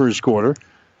here in the first quarter.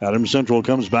 Adams Central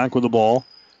comes back with the ball.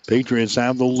 Patriots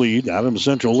have the lead. Adams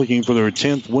Central looking for their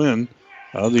 10th win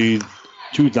of the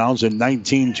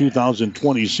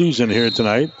 2019-2020 season here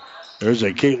tonight. There's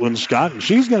a Caitlin Scott, and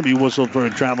she's going to be whistled for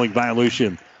a traveling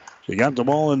violation. She got the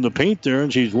ball in the paint there,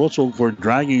 and she's whistled for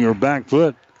dragging her back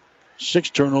foot.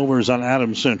 6 turnovers on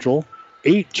Adams Central,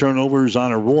 8 turnovers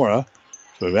on Aurora.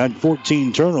 So we've had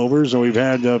 14 turnovers, and we've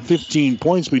had 15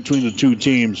 points between the two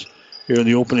teams here in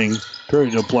the opening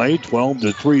period of play.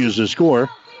 12-3 is the score.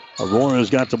 Aurora's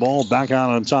got the ball back out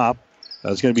on top.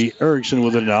 That's going to be Erickson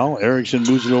with it now. Erickson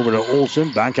moves it over to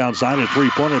Olsen. Back outside, a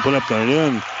three-pointer put up and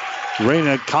in.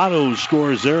 Reina Cotto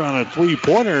scores there on a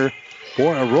three-pointer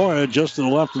for Aurora just to the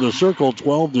left of the circle.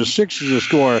 12-6 is the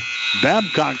score.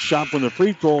 Babcock's shot from the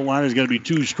free throw line is going to be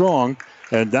too strong,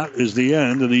 and that is the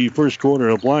end of the first quarter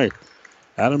of play.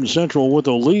 Adams Central with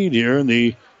a lead here in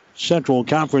the Central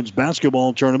Conference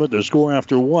Basketball Tournament. The score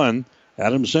after one,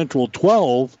 Adams Central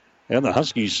 12 and the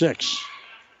Huskies 6.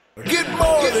 Get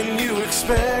more than you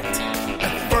expect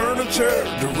at Furniture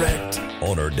Direct.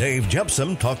 Owner Dave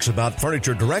Jepson talks about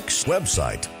Furniture Direct's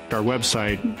website. Our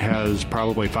website has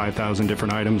probably 5,000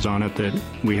 different items on it that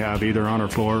we have either on our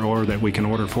floor or that we can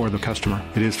order for the customer.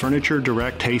 It is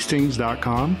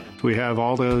FurnitureDirectHastings.com. We have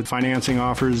all the financing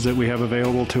offers that we have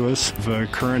available to us, the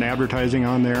current advertising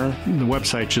on there. The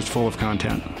website's just full of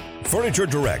content. Furniture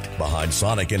Direct, behind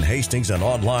Sonic in Hastings and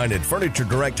online at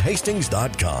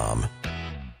FurnitureDirectHastings.com.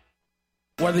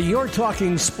 Whether you're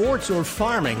talking sports or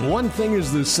farming, one thing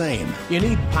is the same. You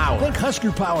need power. Think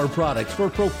Husker Power products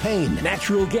for propane,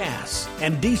 natural gas,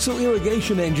 and diesel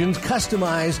irrigation engines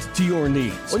customized to your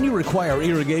needs. When you require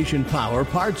irrigation power,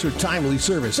 parts, or timely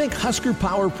service, think Husker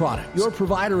Power products, your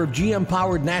provider of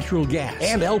GM-powered natural gas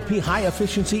and LP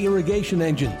high-efficiency irrigation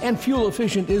engines and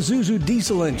fuel-efficient Isuzu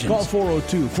diesel engines. Call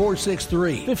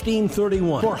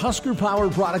 402-463-1531 for Husker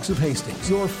Power products of Hastings,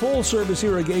 your full-service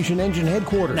irrigation engine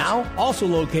headquarters. Now,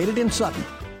 also located in Sutton.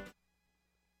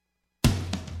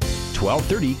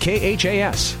 1230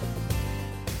 KHAS.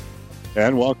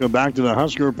 And welcome back to the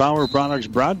Husker Power Products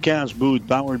broadcast booth,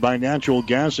 powered by natural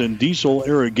gas and diesel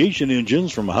irrigation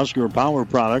engines from Husker Power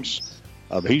Products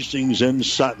of Hastings and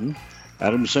Sutton.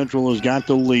 Adams Central has got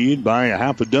the lead by a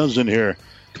half a dozen here.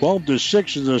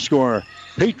 12-6 is the score.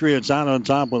 Patriots out on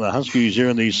top of the Huskies here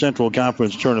in the Central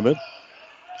Conference Tournament.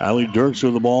 Allie Dirks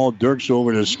with the ball. Dirks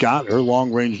over to Scott. Her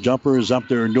long-range jumper is up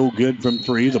there, no good from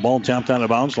three. The ball tapped out of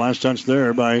bounds. Last touch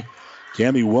there by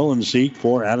Tammy Wellenseek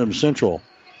for Adams Central.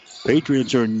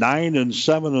 Patriots are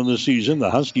 9-7 on the season.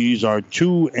 The Huskies are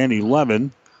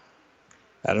 2-11.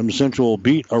 Adams Central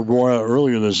beat Aurora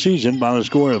earlier this season by the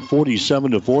score of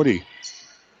 47-40.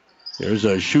 There's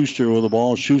a Schuster with the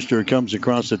ball. Schuster comes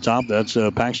across the top. That's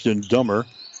Paxton Dummer.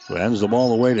 Who hands the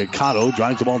ball away to Cotto.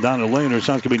 Drives the ball down the lane. Her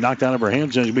shot's going to be knocked out of her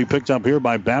hands and it's going to be picked up here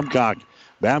by Babcock.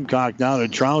 Babcock now to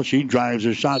Trout. She drives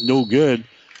her shot, no good.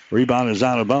 Rebound is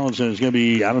out of bounds and it's going to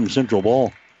be Adams Central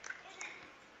ball.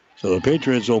 So the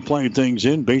Patriots will play things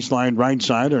in. Baseline right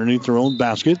side underneath their own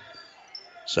basket.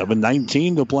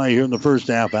 7:19 to play here in the first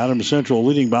half. Adams Central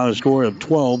leading by a score of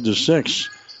 12-6.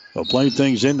 They'll play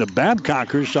things in to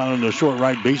Babcock. Her shot on the short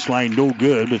right baseline, no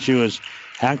good, but she was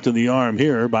hacked in the arm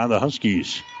here by the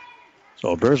Huskies. So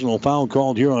a personal foul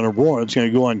called here on Aurora. It's going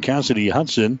to go on Cassidy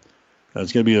Hudson.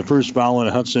 That's going to be the first foul on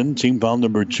Hudson. Team foul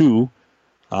number 2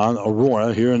 on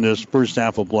Aurora here in this first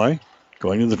half of play.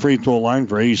 Going to the free throw line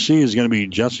for AC is going to be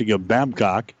Jessica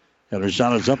Babcock. And her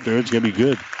shot is up there. It's going to be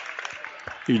good.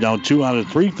 She's down 2 out of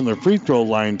 3 from the free throw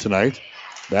line tonight.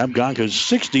 Babcock is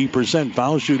 60%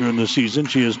 foul shooter in the season.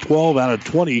 She is 12 out of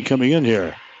 20 coming in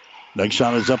here. Next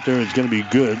shot is up there. It's going to be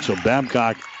good. So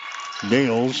Babcock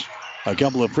nails a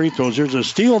couple of free throws. There's a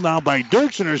steal now by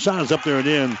Dirks, and her shot is up there and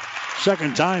in.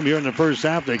 Second time here in the first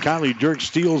half that Kylie Dirks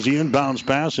steals the inbounds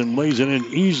pass and lays it in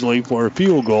easily for a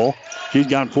field goal. She's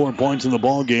got 4 points in the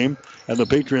ball game, and the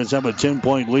Patriots have a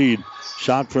 10-point lead.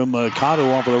 Shot from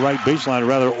Cotto off of the right baseline, or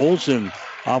rather Olsen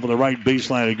off of the right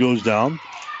baseline. It goes down.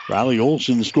 Riley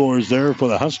Olsen scores there for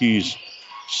the Huskies.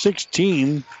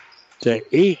 16-8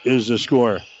 is the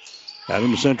score.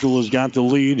 Adams Central has got the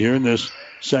lead here in this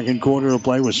second quarter of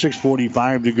play with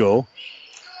 6:45 to go.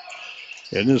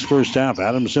 In this first half,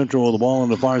 Adams Central with the ball on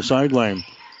the far sideline.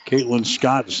 Caitlin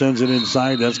Scott sends it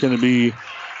inside. That's going to be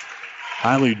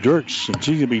Kylie Dirks, and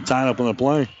she's going to be tied up on the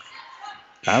play.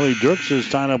 Kylie Dirks is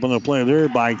tied up on the play there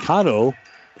by Cotto.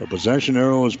 The possession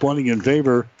arrow is pointing in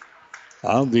favor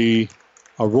of the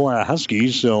Aurora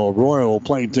Huskies, so Aurora will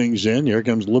play things in. Here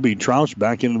comes Libby Troush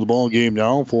back into the ball game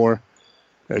now for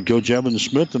Coach Evan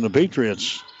Smith and the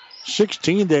Patriots.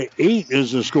 16-8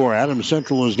 is the score. Adams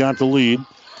Central has got the lead.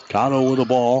 Cotto with the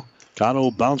ball.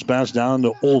 Cotto bounce pass down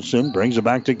to Olsen. Brings it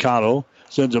back to Cotto.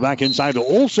 Sends it back inside to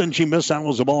Olsen. She missed that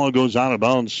was the ball. It goes out of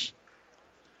bounds.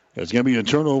 It's going to be a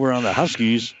turnover on the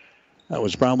Huskies. That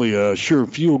was probably a sure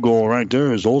field goal right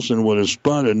there as Olsen would have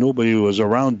spun and nobody was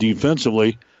around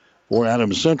defensively for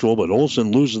Adams Central. But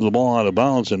Olsen loses the ball out of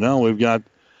bounds, and now we've got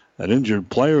an injured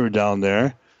player down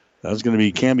there. That's going to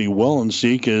be Cammie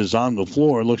Wellenseek is on the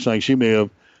floor. It looks like she may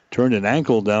have turned an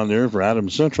ankle down there for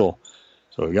Adams Central.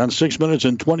 So we've got 6 minutes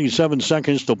and 27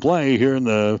 seconds to play here in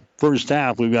the first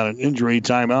half. We've got an injury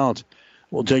timeout.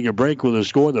 We'll take a break with a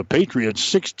score. The Patriots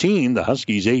 16, the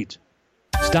Huskies 8.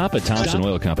 Stop at Thompson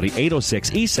Oil Company,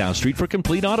 806 East South Street for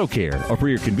complete auto care. Or for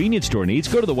your convenience store needs,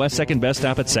 go to the West 2nd Best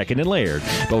Stop at 2nd and Laird.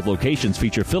 Both locations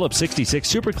feature Phillips 66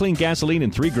 Super Clean gasoline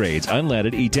in 3 grades,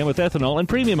 unleaded, E10 with ethanol, and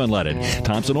premium unleaded.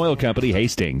 Thompson Oil Company,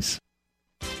 Hastings.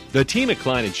 The team at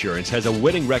Klein Insurance has a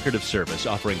winning record of service,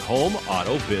 offering home,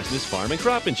 auto, business, farm, and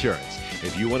crop insurance.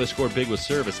 If you want to score big with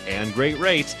service and great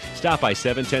rates, stop by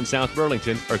 710 South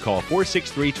Burlington or call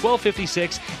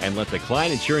 463-1256 and let the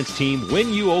Klein Insurance team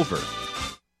win you over.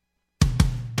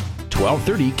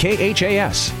 1230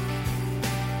 KHAS.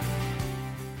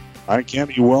 I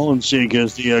can't be well and see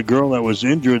because the girl that was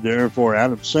injured there for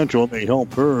Adams Central, they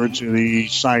helped her to the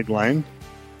sideline.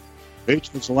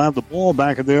 Patriots will have the ball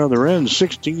back at the other end.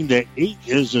 16-8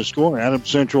 is the score. Adams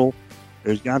Central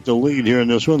has got the lead here in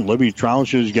this one. Libby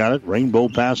Troush has got it. Rainbow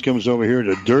pass comes over here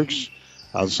to Dirks.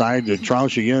 Outside to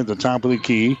Troush again at the top of the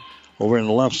key. Over in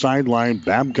the left sideline,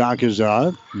 Babcock is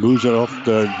moves it off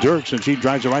to Dirks, and she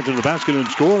drives it right to the basket and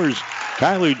scores.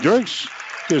 Kylie Dirks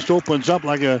just opens up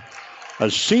like a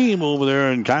seam over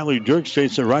there, and Kylie Dirks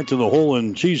takes it right to the hole,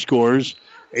 and she scores.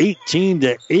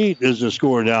 18-8 is the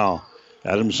score now.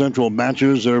 Adams Central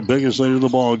matches their biggest lead of the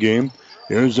ball game.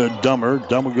 Here's a Dummer.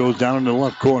 Dummer goes down in the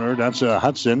left corner. That's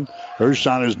Hudson. Her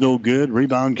shot is no good.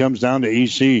 Rebound comes down to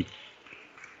EC.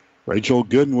 Rachel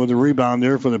Gooden with a rebound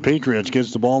there for the Patriots.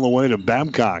 Gets the ball away to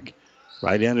Babcock.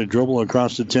 Right-handed dribble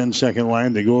across the 10-second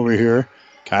line. They go over here.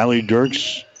 Kylie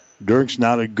Dirks. Dirks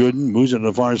now to Gooden. Moves it to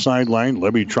the far sideline.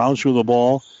 Libby Troush with the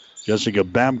ball. Jessica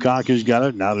Babcock has got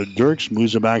it. Now to Dirks.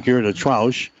 Moves it back here to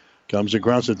Troush. Comes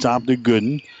across the top to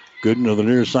Gooden. Gooden to the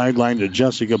near sideline to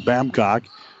Jessica Babcock.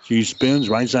 She spins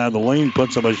right side of the lane.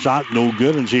 Puts up a shot. No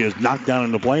good. And she is knocked down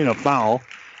in the play. And a foul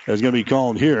is going to be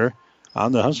called here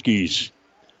on the Huskies.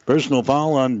 Personal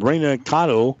foul on Brena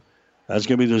Cotto. That's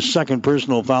going to be the second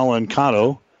personal foul on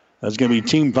Cotto. That's going to be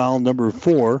team foul number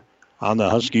 4 on the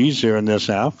Huskies here in this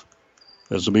half.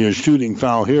 This will be a shooting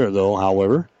foul here, though,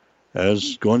 however.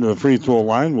 As going to the free throw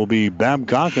line will be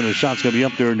Babcock, and the shot's going to be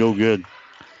up there, no good.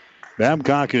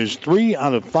 Babcock is 3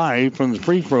 out of 5 from the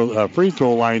free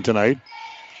throw line tonight.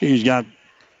 She's got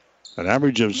an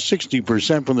average of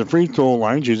 60% from the free throw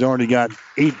line. She's already got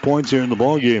 8 points here in the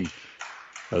ball game.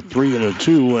 A 3 and a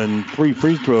 2 and 3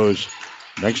 free throws.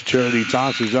 Next charity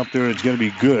toss is up there. It's going to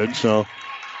be good. So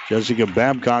Jessica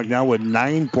Babcock now with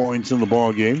 9 points in the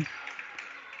ball game.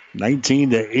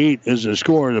 19-8 is the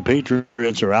score. The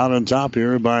Patriots are out on top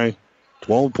here by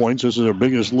 12 points. This is their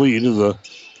biggest lead of the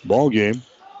ball game.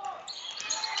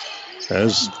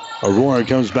 As Aurora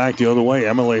comes back the other way,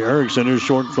 Emily Erickson is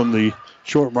short from the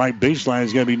short right baseline.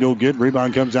 Is going to be no good.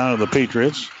 Rebound comes down to the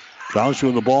Patriots. Troush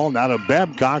with the ball. Now to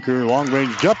Babcock. Her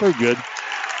long-range jumper good.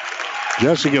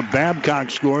 Jessica Babcock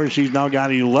scores. She's now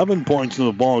got 11 points in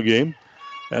the ball game.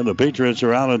 And the Patriots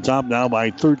are out on top now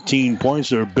by 13 points.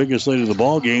 Their biggest lead of the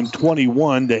ball game,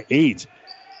 21-8.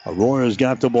 Aurora's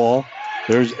got the ball.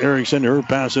 There's Erickson. Her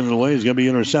pass into the lane is going to be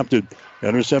intercepted.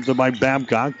 Intercepted by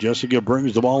Babcock. Jessica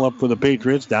brings the ball up for the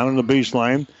Patriots. Down in the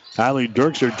baseline. Kylie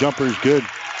Dirks. Her jumper is good.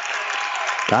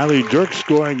 Kylie Dirks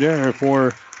scoring there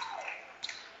for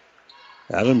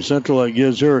Adams Central. That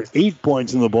gives her 8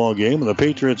 points in the ball game. And the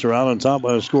Patriots are out on top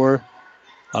by a score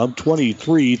of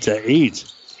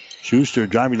 23-8. Schuster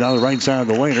driving down the right side of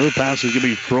the lane. Her pass is going to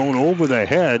be thrown over the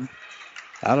head.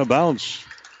 Out of bounds.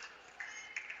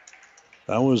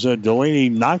 That was Delaney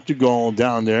Noctegal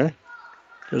down there.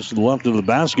 Just to the left of the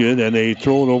basket. And they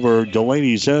throw it over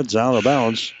Delaney's heads out of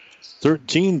bounds.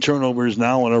 13 turnovers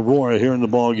now in Aurora here in the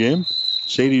ball game.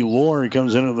 Sadie Lohr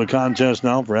comes into the contest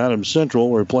now for Adams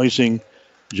Central, replacing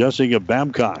Jessica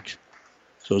Babcock.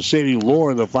 So Sadie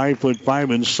Lohr, the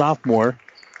 5'5" sophomore,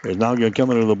 is now going to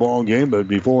come into the ball game. But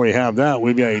before we have that,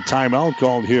 we've got a timeout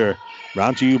called here.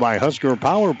 Brought to you by Husker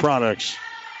Power Products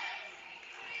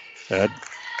at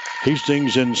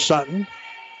Hastings and Sutton.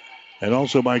 And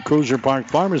also by Crozier Park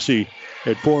Pharmacy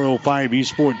at 405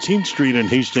 East 14th Street in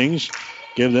Hastings.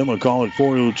 Give them a call at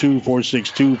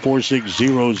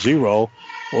 402-462-4600.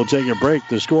 We'll take a break.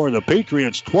 The score, the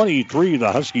Patriots 23,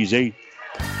 the Huskies 8.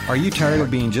 Are you tired of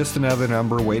being just another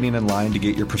number waiting in line to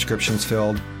get your prescriptions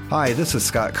filled? Hi, this is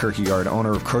Scott Kierkegaard,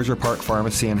 owner of Crozier Park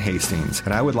Pharmacy in Hastings,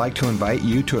 and I would like to invite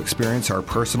you to experience our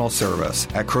personal service.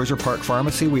 At Crozier Park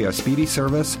Pharmacy, we have speedy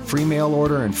service, free mail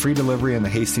order, and free delivery in the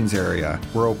Hastings area.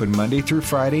 We're open Monday through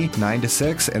Friday, 9 to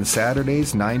 6, and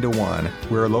Saturdays, 9 to 1.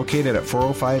 We are located at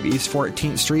 405 East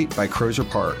 14th Street by Crozier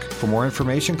Park. For more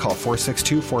information, call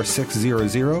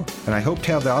 462-4600, and I hope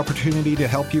to have the opportunity to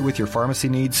help you with your pharmacy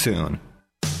needs soon.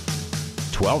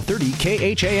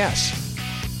 1230 KHAS.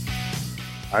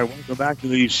 All right, welcome back to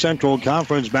the Central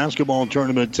Conference Basketball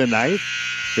Tournament tonight.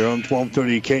 Here on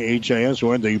 1230 KHAS,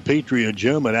 we're at the Patriot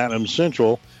Gym at Adams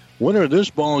Central. Winner of this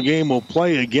ball game will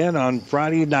play again on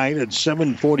Friday night at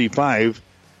 7:45.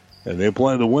 And they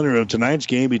play the winner of tonight's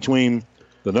game between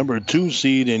the number 2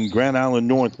 seed in Grand Island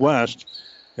Northwest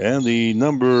and the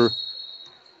number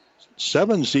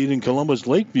 7 seed in Columbus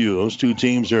Lakeview. Those two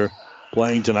teams are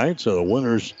playing tonight, so the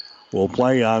winners will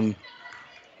play on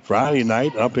Friday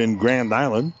night up in Grand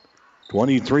Island.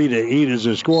 23-8 is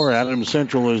the score. Adams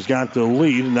Central has got the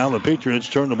lead, and now the Patriots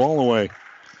turn the ball away.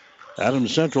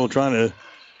 Adams Central trying to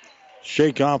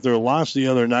shake off their loss the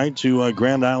other night to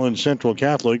Grand Island Central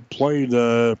Catholic. Played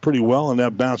pretty well in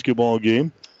that basketball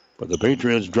game, but the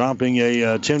Patriots dropping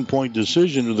a 10-point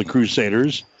decision to the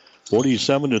Crusaders,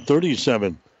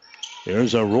 47-37.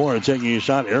 There's Aurora taking a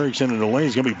shot. Erickson in the lane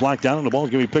is going to be blocked down, and the ball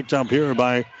is going to be picked up here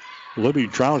by Libby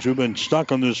Troush, who've been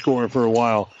stuck on this score for a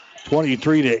while.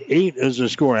 23-8 is the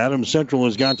score. Adams Central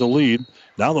has got the lead.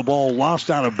 Now the ball lost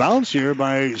out of bounds here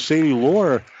by Sadie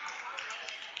Lohr.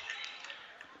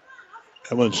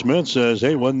 Evan Smith says,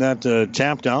 hey, wasn't that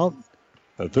tapped out?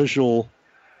 Official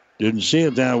didn't see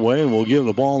it that way, and we'll give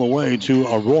the ball away to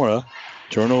Aurora.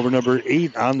 Turnover number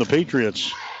 8 on the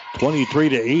Patriots.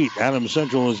 23-8. Adams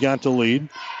Central has got the lead.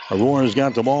 Aurora's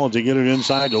got the ball to get it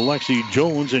inside to Lexi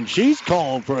Jones, and she's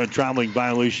called for a traveling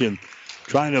violation.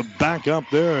 Trying to back up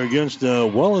there against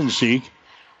Wellenseek.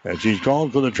 And she's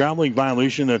called for the traveling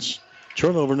violation. That's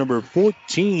turnover number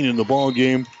 14 in the ball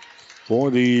game for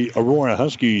the Aurora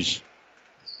Huskies.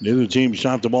 Neither team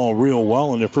shot the ball real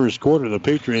well in the first quarter. The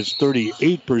Patriots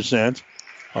 38%.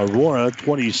 Aurora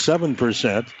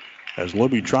 27%. As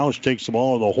Libby Troush takes the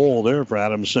ball in the hole there for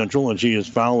Adams Central, and she is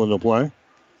fouling the play.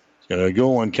 It's going to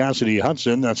go on Cassidy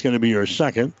Hudson. That's going to be her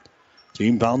second.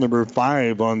 Team foul number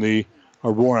 5 on the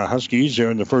Aurora Huskies here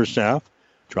in the first half.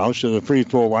 Troush to the free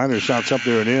throw line. Her shot's up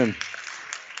there and in.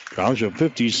 Troush, a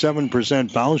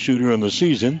 57% foul shooter in the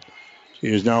season. She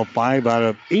is now 5 out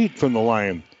of 8 from the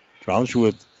line. Troush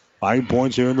with 5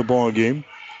 points here in the ball game.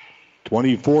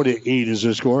 24-8 is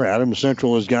the score. Adams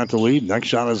Central has got the lead. Next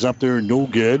shot is up there, no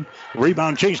good.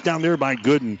 Rebound chased down there by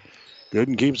Gooden.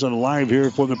 Gooden keeps it alive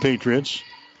here for the Patriots.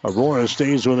 Aurora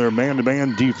stays with her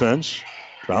man-to-man defense.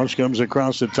 Troush comes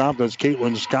across the top. That's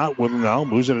Caitlin Scott with him now.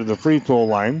 Moves it to the free throw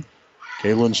line.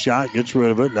 Caitlin Scott gets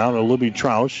rid of it. Now to Libby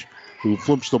Troush, who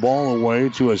flips the ball away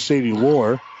to a Sadie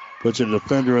Lohr. Puts a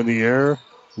defender in the air.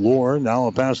 Lohr now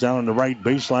a pass down on the right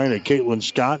baseline at Caitlin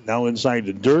Scott. Now inside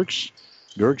to Dirks.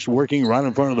 Dirks working right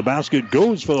in front of the basket.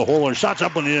 Goes for the hole. Her shot's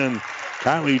up and in.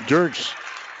 Kylie Dirks,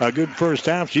 a good first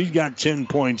half. She's got 10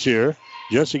 points here.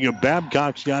 Jessica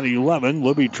Babcock's got 11.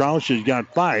 Libby Troush has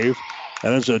got 5.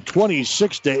 And it's a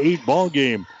 26-8 ball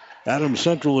game. Adams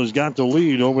Central has got the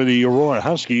lead over the Aurora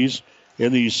Huskies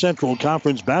in the Central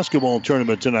Conference Basketball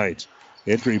Tournament tonight.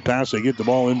 Entry pass, they get the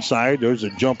ball inside. There's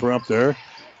a jumper up there.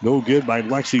 No good by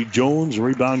Lexi Jones.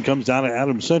 Rebound comes down to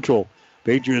Adams Central.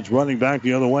 Patriots running back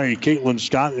the other way. Caitlin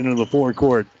Scott into the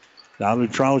forecourt. Now to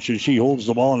Troush as she holds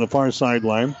the ball on the far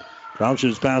sideline.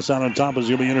 Troush's pass out on top is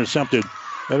going to be intercepted.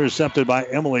 Intercepted by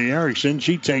Emily Erickson.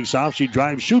 She takes off. She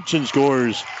drives, shoots, and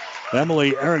scores.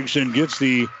 Emily Erickson gets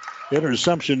the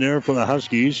interception there for the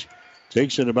Huskies.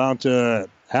 Takes it about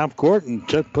half court and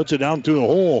puts it down through the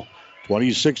hole.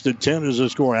 26-10 is the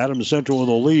score. Adams Central with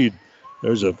the lead.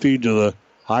 There's a feed to the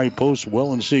high post.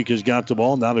 Wellenseek has got the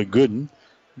ball. Now to Gooden.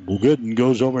 Gooden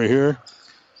goes over here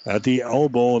at the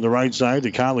elbow on the right side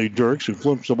to Kylie Dirks, who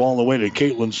flips the ball away to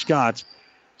Caitlin Scott.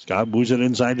 Scott moves it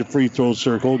inside the free throw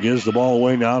circle. Gives the ball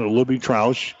away now to Libby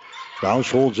Troush. Troush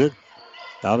holds it.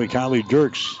 Now to Kylie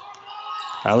Dirks.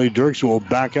 Kylie Dirks will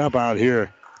back up out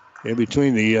here in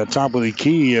between the top of the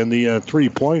key and the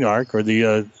three-point arc, or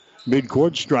the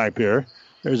mid-court stripe here.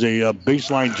 There's a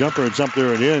baseline jumper. It's up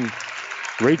there and in.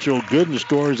 Rachel Gooden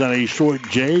scores on a short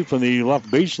J from the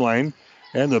left baseline.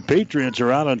 And the Patriots are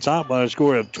out on top by a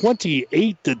score of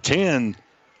 28-10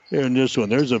 here in this one.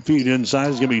 There's a feed inside.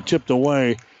 It's going to be tipped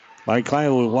away by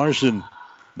Kylie Larson.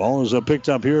 Ball is picked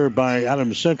up here by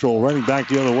Adams Central. Running back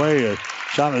the other way. A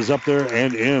shot is up there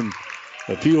and in.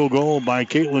 A field goal by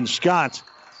Caitlin Scott.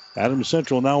 Adams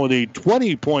Central now with a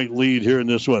 20-point lead here in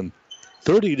this one.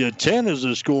 30-10 is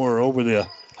the score over the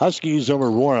Huskies of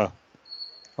Aurora.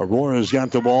 Aurora's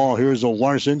got the ball. Here's a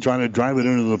Larson trying to drive it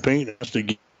into the paint. Has to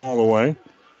get all the way.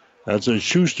 That's a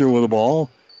Schuster with the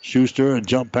ball. Schuster, a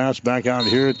jump pass back out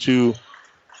here to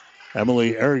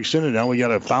Emily Erickson. And now we got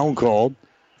a foul called.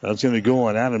 That's going to go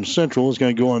on Adams Central. It's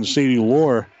going to go on Sadie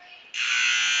Lohr.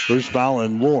 First foul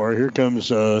on Lohr. Here comes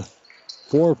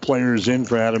 4 players in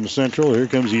for Adams Central. Here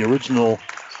comes the original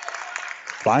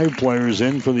 5 players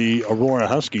in for the Aurora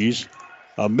Huskies.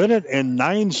 A minute and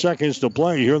 9 seconds to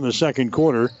play here in the second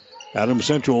quarter. Adams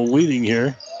Central leading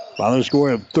here by the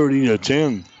score of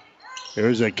 30-10.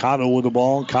 There's a Cotto with the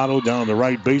ball. Cotto down the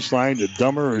right baseline to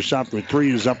Dummer. Her shot for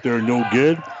three is up there, no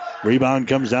good. Rebound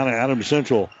comes down to Adams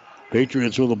Central.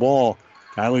 Patriots with the ball.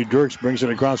 Kylie Dirks brings it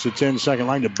across the 10-second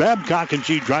line to Babcock, and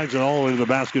she drives it all the way to the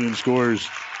basket and scores.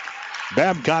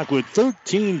 Babcock with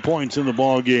 13 points in the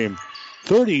ball game.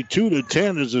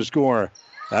 32-10 is the score.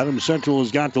 Adams Central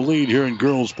has got the lead here in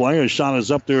girls play. A shot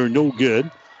is up there, no good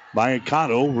by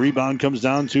Cotto. Rebound comes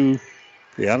down to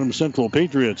the Adams Central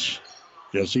Patriots.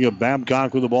 Jessica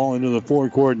Babcock with the ball into the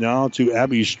forecourt now to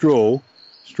Abby Stroh.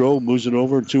 Stroh moves it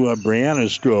over to Brianna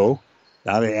Stroh.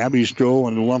 Now to Abby Stroh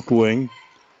on the left wing.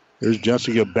 There's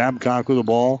Jessica Babcock with the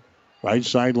ball. Right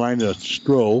sideline to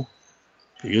Stroh.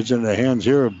 He gets in the hands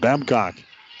here of Babcock,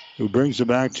 who brings it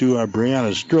back to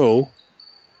Brianna Stroh.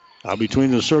 Now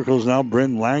between the circles now,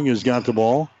 Bryn Lang has got the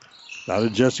ball. Now to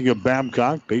Jessica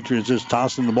Babcock. Patriots just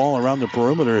tossing the ball around the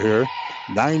perimeter here.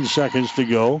 9 seconds to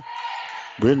go.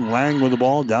 Bryn Lang with the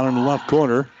ball down in the left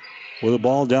corner. With the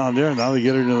ball down there. Now they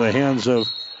get her into the hands of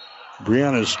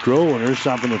Brianna Stroh, and her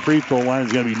shot from the free throw line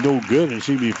is going to be no good, and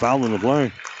she'll be fouled in the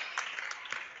play.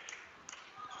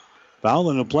 Foul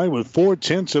in the play with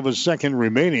 0.4 of a second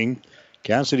remaining.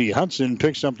 Cassidy Hudson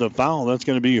picks up the foul. That's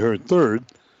going to be her third.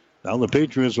 Now the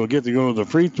Patriots will get to go to the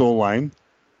free throw line.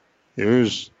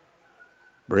 Here's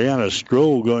Brianna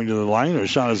Stroh going to the line. Her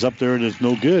shot is up there, and it's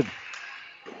no good.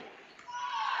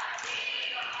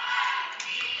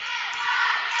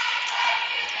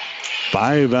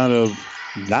 Five out of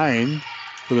 9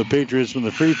 for the Patriots from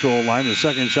the free throw line. The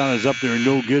second shot is up there,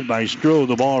 no good by Stroh.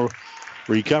 The ball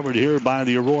recovered here by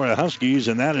the Aurora Huskies,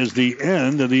 and that is the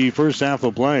end of the first half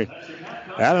of play.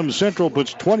 Adams Central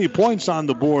puts 20 points on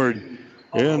the board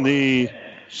in the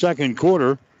second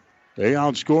quarter. They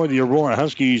outscore the Aurora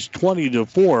Huskies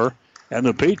 20-4, and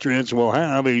the Patriots will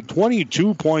have a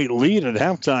 22-point lead at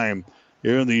halftime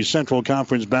here in the Central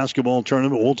Conference Basketball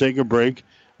Tournament. We'll take a break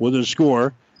with a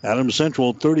score. Adams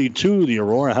Central 32, the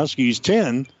Aurora Huskies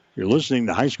 10. You're listening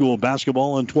to high school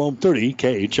basketball on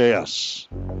 1230 KHAS.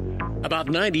 About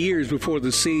 90 years before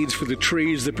the seeds for the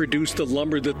trees that produce the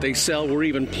lumber that they sell were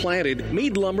even planted,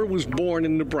 Meade Lumber was born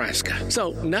in Nebraska.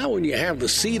 So now when you have the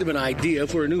seed of an idea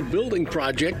for a new building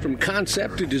project from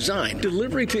concept to design,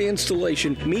 delivery to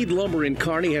installation, Meade Lumber in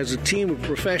Kearney has a team of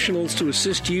professionals to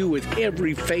assist you with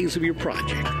every phase of your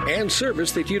project and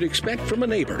service that you'd expect from a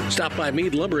neighbor. Stop by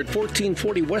Meade Lumber at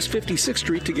 1440 West 56th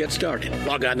Street to get started.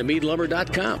 Log on to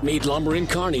MeadeLumber.com. Meade Lumber in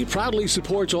Kearney proudly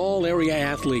supports all area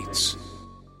athletes.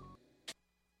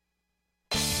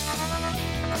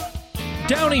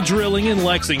 Downey Drilling in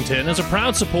Lexington is a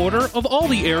proud supporter of all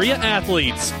the area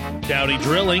athletes. Downey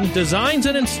Drilling designs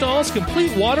and installs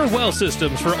complete water well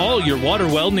systems for all your water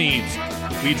well needs.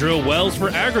 We drill wells for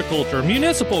agriculture,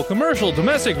 municipal, commercial,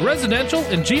 domestic, residential,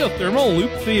 and geothermal loop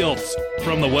fields.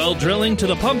 From the well drilling to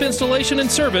the pump installation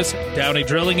and service, Downey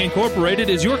Drilling Incorporated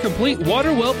is your complete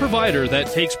water well provider that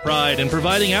takes pride in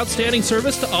providing outstanding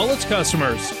service to all its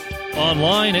customers.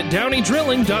 Online at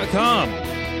downeydrilling.com.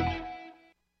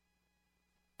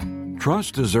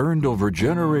 Trust is earned over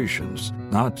generations,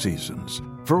 not seasons.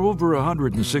 For over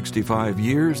 165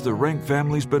 years, the Rank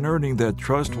family's been earning that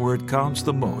trust where it counts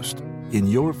the most, in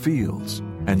your fields.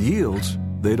 And yields,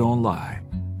 they don't lie.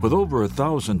 With over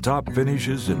 1,000 top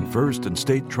finishes in first and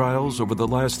state trials over the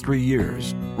last 3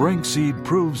 years, Rank Seed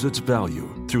proves its value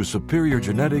through superior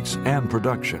genetics and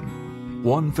production.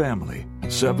 One family,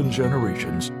 7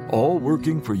 generations, all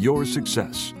working for your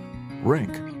success.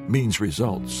 Rank means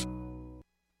results.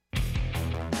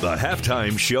 The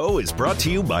Halftime Show is brought to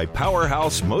you by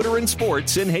Powerhouse Motor and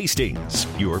Sports in Hastings,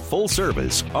 your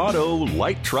full-service auto,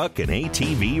 light truck, and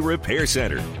ATV repair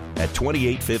center at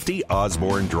 2850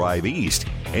 Osborne Drive East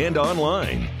and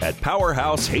online at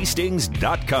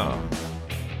powerhousehastings.com.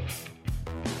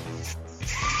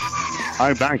 All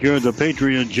right, back here at the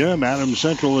Patriot Gym, Adams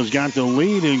Central has got the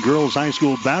lead in girls high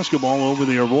school basketball over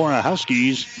the Aurora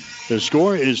Huskies. The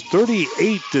score is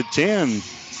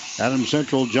 38-10. Adams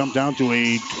Central jumped down to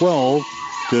a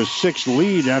 12-6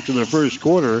 lead after the first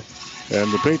quarter.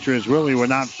 And the Patriots really were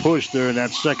not pushed there in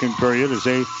that second period as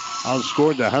they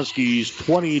outscored the Huskies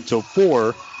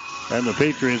 20-4. And the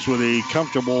Patriots with a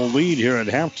comfortable lead here at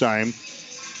halftime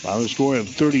by the score of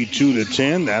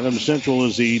 32-10. Adams Central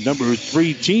is the number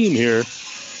 3 team here,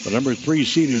 the number 3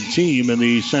 seeded team in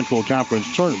the Central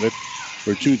Conference Tournament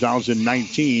for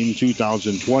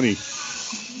 2019-2020.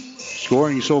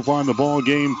 Scoring so far in the ball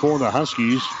game for the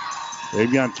Huskies.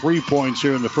 They've got 3 points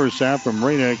here in the first half from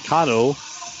Reyna Cotto.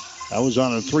 That was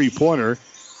on a 3-pointer.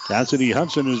 Cassidy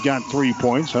Hudson has got 3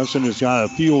 points. Hudson has got a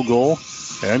field goal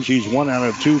And she's 1 out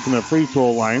of 2 from the free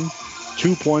throw line.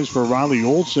 2 points for Riley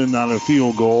Olson on a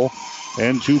field goal.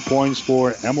 And 2 points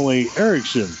for Emily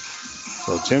Erickson.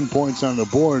 So 10 points on the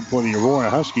board for the Aurora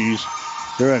Huskies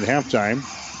here at halftime.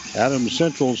 Adams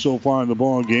Central so far in the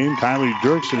ball game. Kylie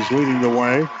Dirks is leading the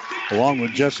way, along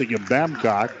with Jessica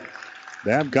Babcock.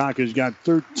 Babcock has got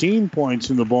 13 points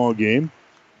in the ball game.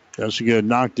 Jessica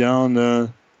knocked down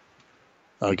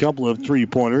a couple of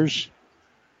three-pointers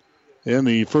in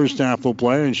the first half of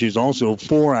play, and she's also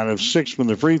 4 out of 6 from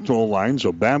the free throw line.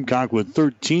 So Babcock with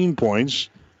 13 points.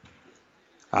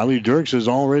 Kylie Dirks is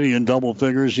already in double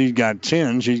figures. She's got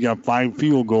 10. She's got 5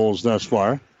 field goals thus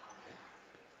far.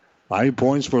 5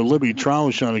 points for Libby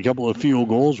Troush on a couple of field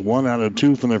goals. 1 out of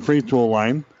 2 from the free throw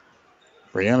line.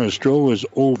 Brianna Stroh is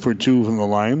 0 for 2 from the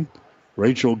line.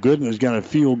 Rachel Gooden has got a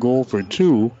field goal for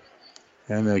 2.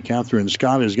 And Catherine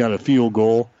Scott has got a field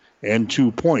goal and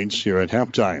 2 points here at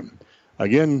halftime.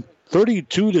 Again,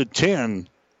 32-10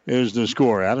 is the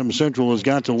score. Adams Central has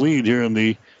got the lead here in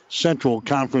the Central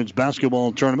Conference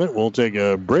Basketball Tournament. We'll take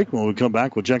a break. When we come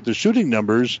back, we'll check the shooting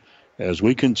numbers as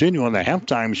we continue on the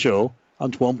halftime show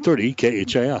on 1230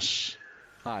 KHAS.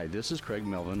 Hi, this is Craig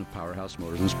Melvin of Powerhouse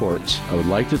Motors and Sports. I would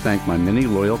like to thank my many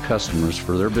loyal customers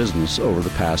for their business over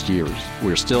the past years.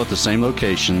 We're still at the same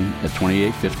location at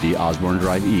 2850 Osborne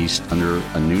Drive East under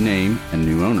a new name and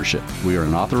new ownership. We are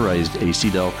an authorized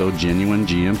AC Delco genuine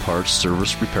GM parts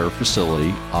service repair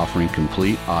facility offering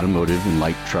complete automotive and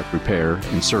light truck repair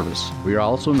and service. We are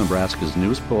also Nebraska's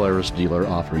newest Polaris dealer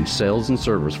offering sales and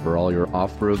service for all your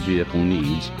off-road vehicle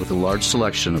needs with a large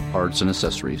selection of parts and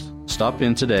accessories. Stop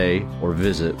in today or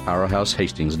visit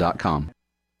PowerhouseHastings.com.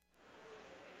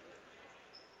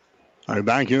 All right,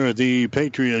 back here at the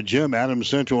Patriot Gym, Adams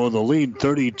Central with the lead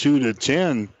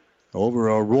 32-10 over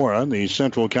Aurora in the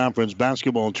Central Conference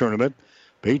Basketball Tournament.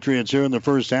 Patriots here in the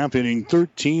first half hitting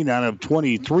 13 out of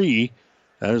 23.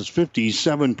 That is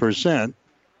 57%.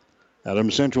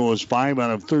 Adams Central is 5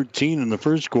 out of 13 in the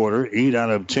first quarter, 8 out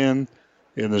of 10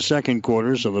 in the second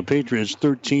quarter. So the Patriots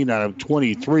 13 out of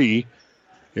 23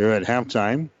 here at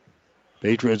halftime.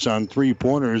 Patriots on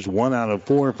three-pointers, 1 out of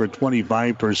 4 for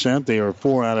 25%. They are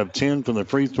 4 out of 10 from the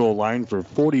free throw line for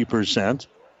 40%.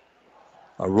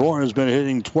 Aurora has been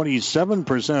hitting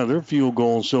 27% of their field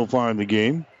goals so far in the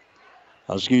game.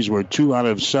 Huskies were 2 out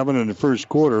of 7 in the first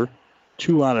quarter,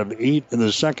 2 out of 8 in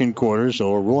the second quarter.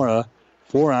 So Aurora,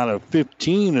 4 out of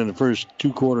 15 in the first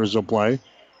 2 quarters of play.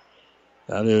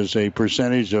 That is a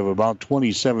percentage of about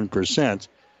 27%.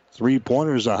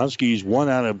 Three-pointers, the Huskies 1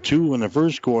 out of 2 in the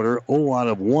first quarter, 0 out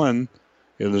of 1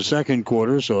 in the second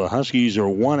quarter. So the Huskies are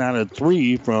 1 out of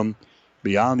 3 from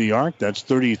beyond the arc. That's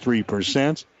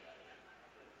 33%.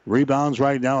 Rebounds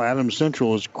right now, Adams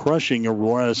Central is crushing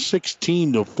Aurora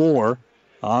 16-4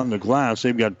 on the glass.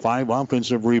 They've got 5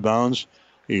 offensive rebounds,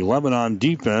 11 on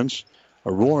defense.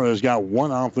 Aurora has got 1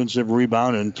 offensive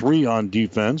rebound and 3 on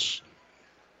defense.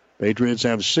 Patriots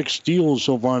have 6 steals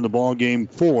so far in the ball game,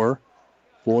 4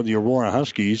 for the Aurora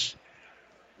Huskies.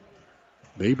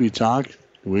 Baby talk.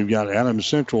 We've got Adams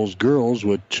Central's girls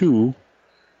with 2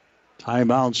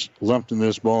 timeouts left in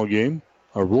this ball game.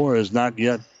 Aurora is not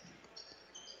yet,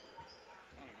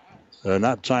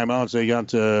 not timeouts. They got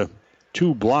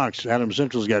 2 blocks. Adams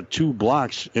Central's got 2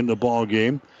 blocks in the ball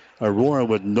game. Aurora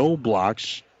with no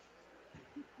blocks.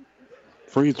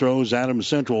 Free throws, Adams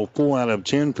Central 4 out of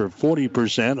 10 for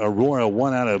 40%. Aurora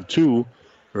 1 out of 2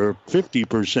 for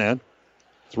 50%.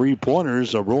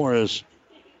 Three-pointers, Aurora's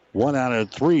 1 out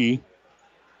of 3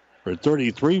 for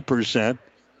 33%.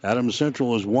 Adams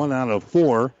Central is 1 out of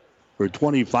 4 for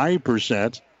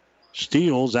 25%.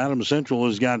 Steals, Adams Central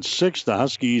has got 6. The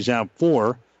Huskies have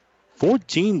 4.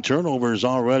 14 turnovers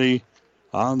already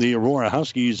on the Aurora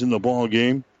Huskies in the ball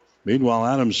game. Meanwhile,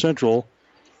 Adams Central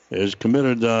has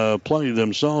committed plenty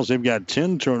themselves. They've got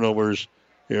 10 turnovers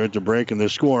here at the break, and the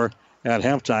score at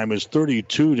halftime is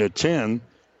 32-10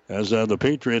 as the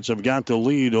Patriots have got the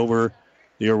lead over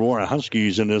the Aurora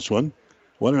Huskies in this one.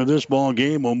 Winner of this ball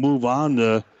game will move on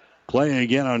to play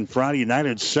again on Friday night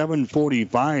at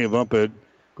 7:45 up at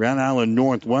Grand Island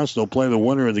Northwest. They'll play the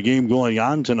winner of the game going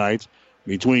on tonight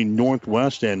between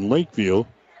Northwest and Lakeview.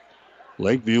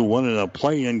 Lakeview won in a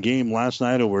play-in game last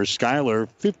night over Schuyler,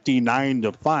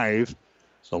 59-5.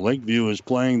 So Lakeview is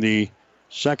playing the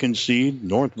second seed,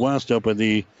 Northwest, up at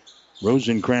the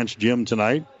Rosencrantz Gym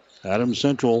tonight. Adams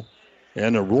Central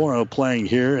and Aurora playing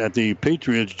here at the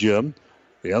Patriots Gym.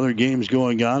 The other games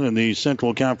going on in the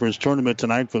Central Conference Tournament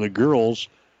tonight for the girls.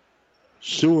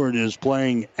 Seward is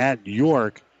playing at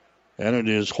York, and it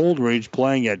is Holdridge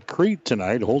playing at Crete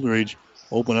tonight. Holdridge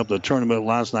opened up the tournament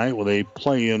last night with a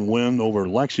play-in win over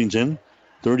Lexington,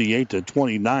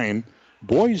 38-29.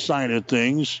 boys' side of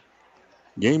things,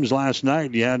 games last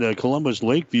night, you had Columbus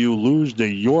Lakeview lose to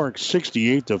York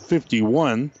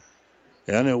 68-51.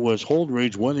 And it was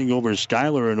Holdridge winning over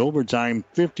Schuyler in overtime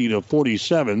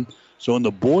 50-47. So on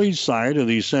the boys' side of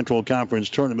the Central Conference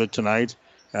tournament tonight,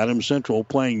 Adams Central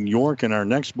playing York in our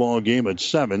next ball game at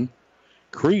 7.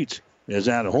 Crete is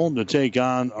at home to take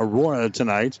on Aurora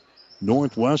tonight.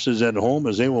 Northwest is at home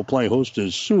as they will play host to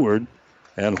Seward.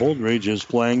 And Holdridge is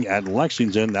playing at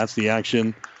Lexington. That's the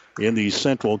action in the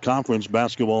Central Conference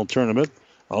basketball tournament.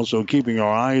 Also keeping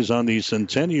our eyes on the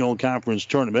Centennial Conference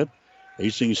tournament.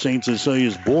 Hastings St.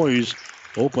 Cecilia's boys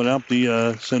open up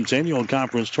the Centennial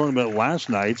Conference tournament last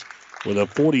night with a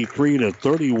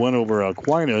 43-30 win over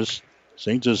Aquinas.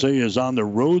 St. Cecilia is on the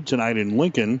road tonight in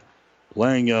Lincoln,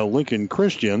 playing Lincoln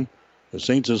Christian. The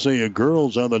St. Cecilia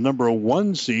girls are the number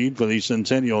 1 seed for the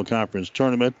Centennial Conference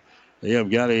tournament. They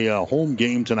have got a home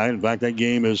game tonight. In fact, that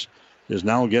game is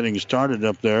now getting started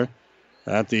up there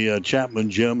at the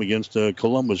Chapman Gym against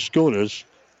Columbus Scotus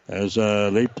as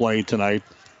they play tonight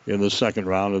in the second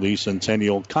round of the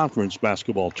Centennial Conference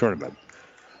basketball tournament.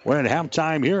 We're at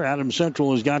halftime here. Adams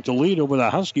Central has got the lead over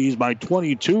the Huskies by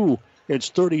 22.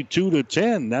 It's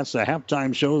 32-10. That's the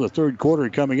halftime show. The third quarter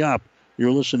coming up.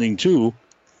 You're listening to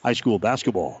high school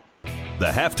basketball. The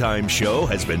halftime show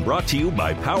has been brought to you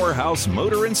by Powerhouse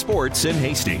Motor and Sports in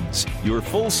Hastings, your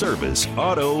full-service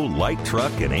auto, light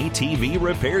truck, and ATV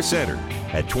repair center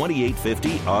at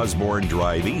 2850 Osborne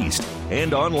Drive East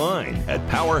and online at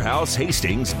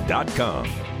powerhousehastings.com.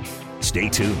 Stay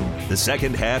tuned. The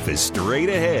second half is straight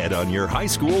ahead on your high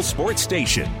school sports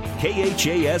station,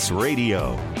 KHAS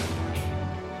Radio.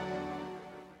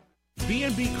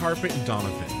 B&B Carpet in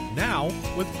Donovan. Now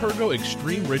with Pergo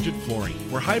Extreme Rigid Flooring,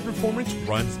 where high performance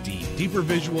runs deep. Deeper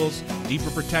visuals, deeper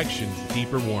protection,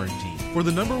 deeper warranty. For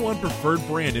the number 1 preferred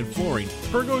brand in flooring,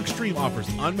 Pergo Extreme offers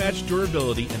unmatched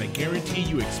durability and a guarantee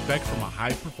you expect from a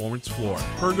high-performance floor.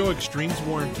 Pergo Extreme's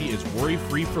warranty is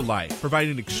worry-free for life,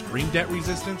 providing extreme debt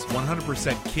resistance,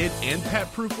 100% kid and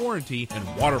pet-proof warranty, and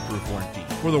waterproof warranty.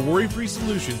 For the worry-free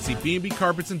solution, see B&B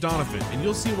Carpets in Donovan, and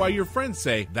you'll see why your friends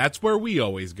say, that's where we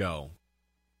always go.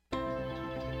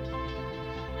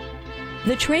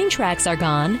 The train tracks are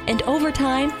gone, and over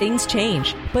time, things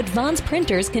change. But Vaughn's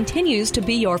Printers continues to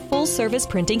be your full-service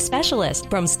printing specialist.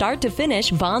 From start to finish,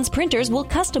 Vaughn's Printers will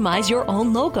customize your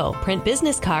own logo, print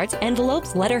business cards,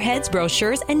 envelopes, letterheads,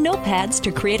 brochures, and notepads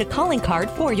to create a calling card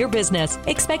for your business.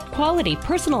 Expect quality,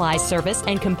 personalized service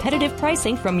and competitive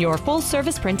pricing from your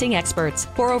full-service printing experts.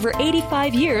 For over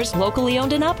 85 years, locally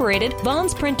owned and operated,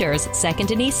 Vaughn's Printers,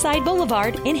 2nd and East Side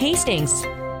Boulevard in Hastings.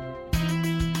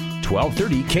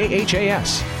 1230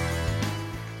 KHAS.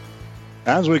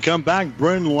 As we come back,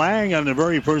 Bryn Lang on the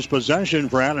very first possession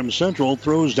for Adams Central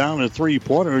throws down a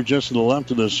three-pointer just to the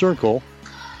left of the circle.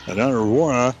 And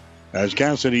Aurora as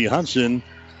Cassidy Hudson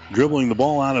dribbling the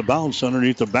ball out of bounds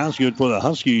underneath the basket for the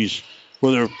Huskies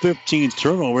for their 15th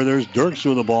turnover. There's Dirks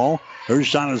with the ball. Her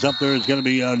shot is up there. It's going to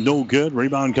be no good.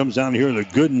 Rebound comes down here to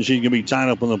Gooden. She's going to be tied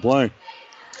up on the play.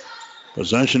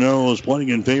 Possession arrow is pointing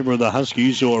in favor of the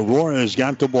Huskies, so Aurora has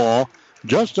got the ball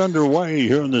just underway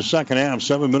here in the second half.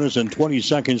 7 minutes and 20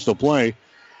 seconds to play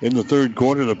in the third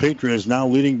quarter. The Patriots now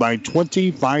leading by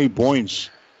 25 points,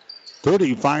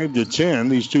 35-10.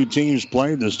 These two teams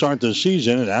played to start the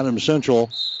season, and Adams Central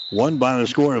won by the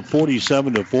score of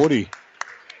 47-40.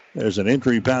 There's an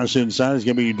entry pass inside. It's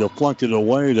going to be deflected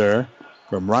away there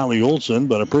from Riley Olson,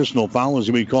 but a personal foul is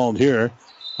going to be called here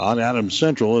on Adams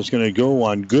Central. It's going to go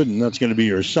on Gooden. That's going to be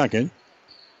your second.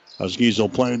 Huskies will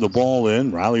play the ball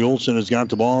in. Riley Olson has got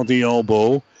the ball at the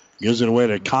elbow. Gives it away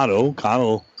to Cotto.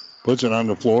 Cotto puts it on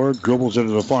the floor. Dribbles it to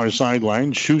the far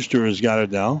sideline. Schuster has got it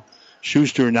now.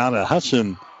 Schuster now to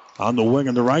Hudson on the wing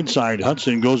on the right side.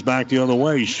 Hudson goes back the other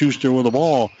way. Schuster with the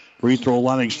ball. Free throw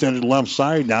line extended left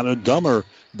side. Now to Dummer.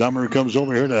 Dummer comes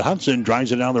over here to Hudson.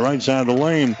 Drives it down the right side of the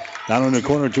lane. Down in the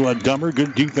corner to a Dummer.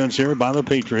 Good defense here by the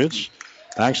Patriots.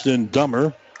 Paxton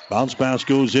Dummer. Bounce pass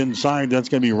goes inside. That's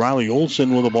going to be Riley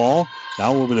Olson with the ball.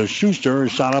 Now over to Schuster.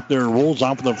 Shot up there. Rolls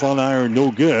off the front iron.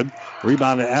 No good.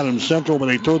 Rebound to Adams Central, but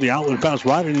they throw the outlet pass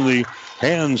right into the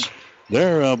hands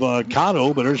there of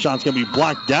Cotto. But her shot's going to be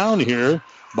blocked down here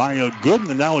by Gooden.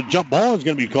 And now a jump ball is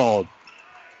going to be called.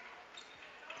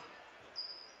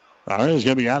 All right, it's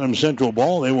going to be Adams Central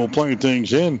ball. They will play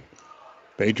things in.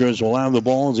 Patriots will have the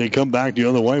ball as they come back the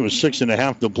other way with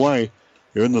 6.5 to play.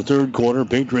 Here in the third quarter,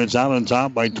 Patriots out on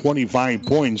top by 25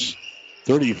 points.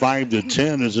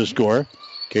 35-10 is the score.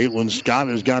 Caitlin Scott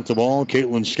has got the ball.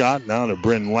 Caitlin Scott now to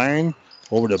Bryn Lang.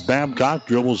 Over to Babcock.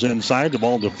 Dribbles inside. The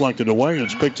ball deflected away.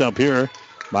 It's picked up here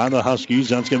by the Huskies.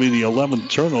 That's going to be the 11th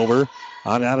turnover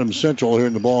on Adams Central here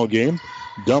in the ball game.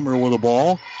 Dummer with the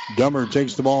ball. Dummer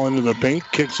takes the ball into the paint,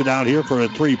 kicks it out here for a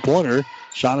three-pointer.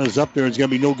 Shot is up there. It's going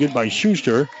to be no good by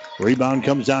Schuster. Rebound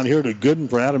comes down here to Gooden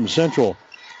for Adams Central.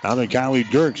 Now to Kylie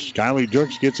Dirks. Kylie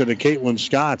Dirks gets it to Caitlin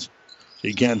Scott.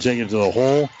 She can't take it to the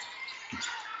hole.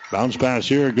 Bounce pass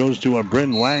here goes to a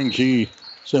Bryn Lang. She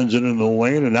sends it into the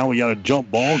lane, and now we got a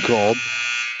jump ball called.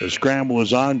 The scramble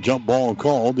is on, jump ball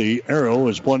called. The arrow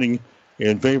is pointing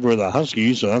in favor of the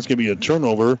Huskies, so that's going to be a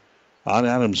turnover on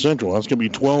Adams Central. That's going to be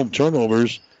 12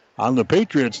 turnovers on the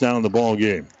Patriots now in the ball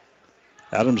game.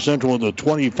 Adams Central with a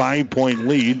 25-point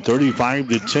lead,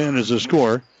 35-10 is the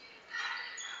score.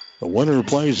 The winner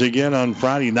plays again on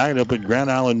Friday night up at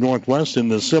Grand Island Northwest in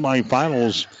the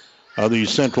semifinals of the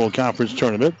Central Conference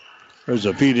Tournament. There's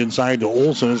a feed inside to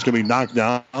Olsen. It's going to be knocked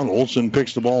down. Olsen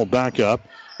picks the ball back up.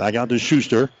 Back out to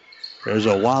Schuster. There's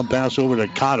a lob pass over to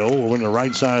Cotto over on the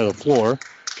right side of the floor.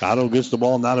 Cotto gets the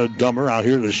ball now to Dummer. Out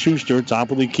here to Schuster,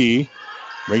 top of the key.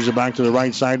 Brings it back to the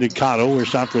right side to Cotto. Her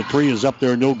shot for three is up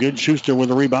there, no good. Schuster with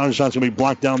the rebound. Shot's going to be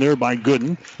blocked down there by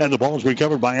Gooden. And the ball is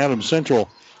recovered by Adams Central.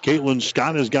 Caitlin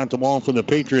Scott has got the ball for the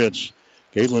Patriots.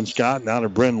 Caitlin Scott now to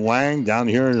Bryn Lang down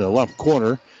here in the left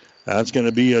corner. That's going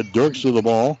to be Dirks with the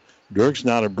ball. Dirks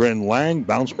now to Bryn Lang.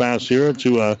 Bounce pass here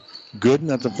to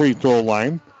Gooden at the free throw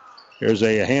line. There's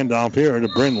a handoff here to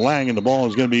Bryn Lang, and the ball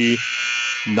is going to be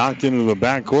knocked into the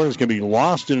backcourt. It's going to be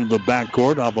lost into the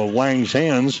backcourt off of Lang's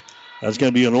hands. That's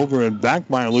going to be an over and back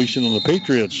violation of the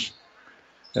Patriots.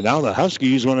 And now the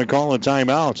Huskies want to call a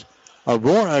timeout.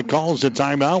 Aurora calls the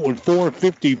timeout with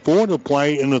 4:54 to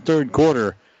play in the third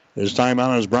quarter. This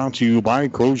timeout is brought to you by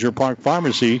Crozier Park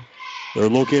Pharmacy. They're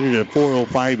located at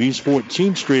 405 East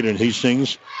 14th Street in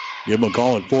Hastings. Give them a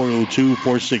call at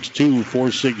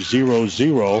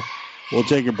 402-462-4600. We'll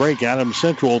take a break. Adams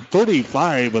Central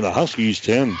 35 and the Huskies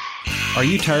 10. Are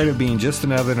you tired of being just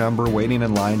another number waiting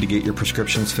in line to get your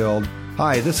prescriptions filled?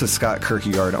 Hi, this is Scott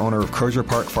Kierkegaard, owner of Crozier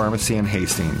Park Pharmacy in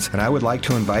Hastings, and I would like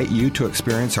to invite you to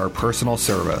experience our personal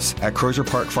service. At Crozier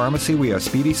Park Pharmacy, we have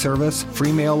speedy service,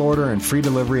 free mail order, and free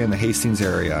delivery in the Hastings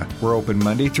area. We're open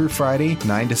Monday through Friday,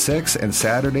 9 to 6, and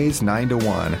Saturdays, 9 to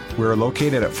 1. We're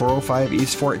located at 405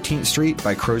 East 14th Street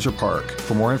by Crozier Park.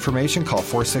 For more information, call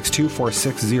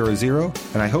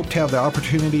 462-4600, and I hope to have the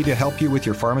opportunity to help you with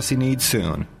your pharmacy needs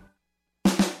soon.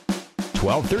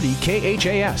 1230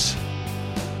 KHAS.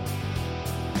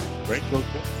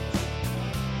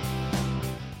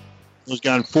 He's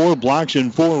got 4 blocks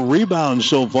and 4 rebounds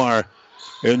so far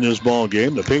in this ball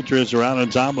game. The Patriots are out on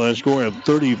top with a score of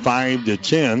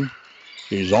 35-10.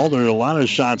 He's altered a lot of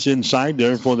shots inside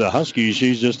there for the Huskies.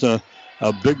 She's just a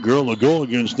big girl to go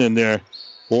against in there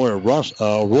for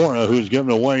Aurora, who's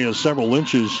given away several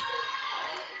inches.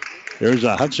 There's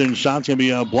a Hudson shot. It's going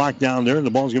to be blocked down there.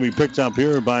 The ball's going to be picked up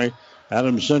here by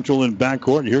Adams Central in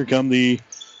backcourt. Here come the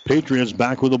Patriots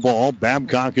back with the ball.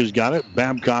 Babcock has got it.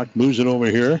 Babcock moves it over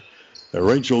here.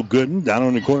 Rachel Gooden down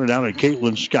on the corner, down to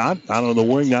Caitlin Scott. Out on the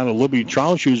wing, down to Libby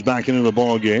Troush, who's back into the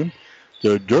ball game.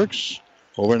 To Dirks.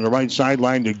 Over on the right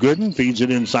sideline to Gooden. Feeds it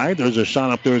inside. There's a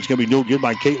shot up there. It's going to be no good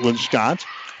by Caitlin Scott.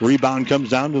 Rebound comes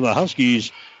down to the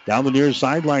Huskies. Down the near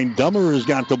sideline, Dummer has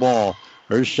got the ball.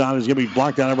 Her shot is going to be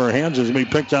blocked out of her hands. It's going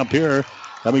to be picked up here.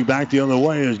 Coming back the other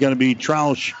way is going to be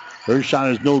Troush. Her shot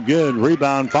is no good.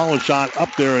 Rebound, follow shot up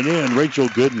there and in. Rachel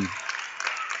Gooden.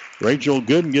 Rachel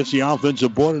Gooden gets the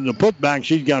offensive board and the putback.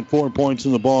 She's got 4 points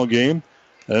in the ball game.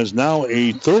 It's now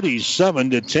a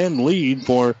 37-10 lead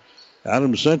for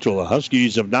Adams Central. The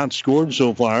Huskies have not scored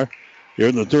so far here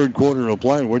in the third quarter of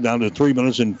play. We're down to 3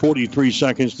 minutes and 43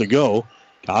 seconds to go.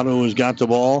 Cotto has got the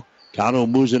ball. Cotto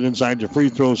moves it inside the free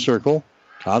throw circle.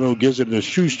 Cotto gives it to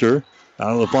Schuster.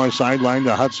 Out on the far sideline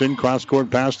to Hudson. Cross-court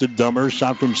pass to Dummer.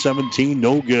 Shot from 17.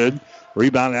 No good.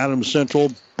 Rebound Adams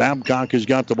Central. Babcock has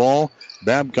got the ball.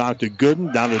 Babcock to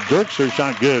Gooden. Down to Dirks. Her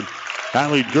shot good.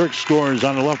 Kylie Dirks scores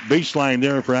on the left baseline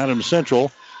there for Adams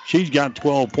Central. She's got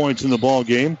 12 points in the ball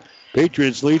game.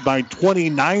 Patriots lead by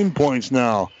 29 points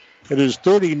now. It is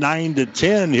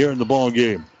 39-10 here in the ball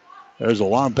game. There's a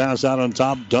long pass out on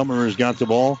top. Dummer has got the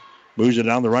ball. Moves it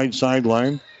down the right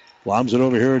sideline. Lobs it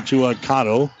over here to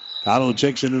Cotto. Cotto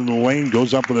takes it into the lane,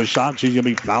 goes up with a shot. She's going to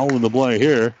be fouled in the play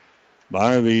here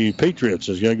by the Patriots.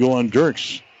 It's going to go on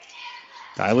Dirks.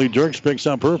 Kylie Dirks picks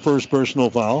up her first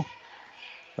personal foul.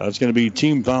 That's going to be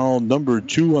team foul number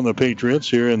 2 on the Patriots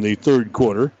here in the third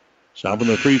quarter. Shot from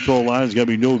the free throw line is going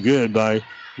to be no good by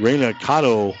Raina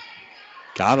Cotto.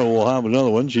 Cotto will have another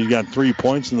one. She's got 3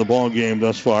 points in the ball game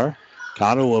thus far.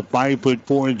 Cotto, a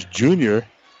 5'4" junior,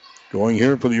 going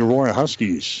here for the Aurora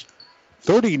Huskies.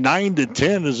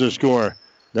 39-10 is the score.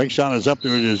 Next shot is up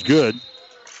there. It is good.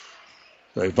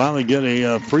 They finally get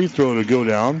a free throw to go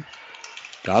down.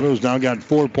 Gatto's now got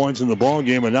 4 points in the ball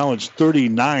game, and now it's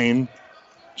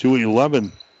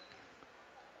 39-11.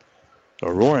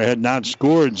 Aurora had not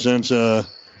scored since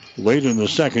late in the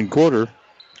second quarter.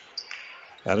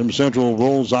 Adams Central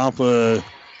rolls off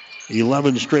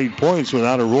 11 straight points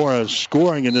without Aurora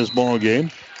scoring in this ball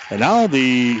game. And now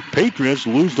the Patriots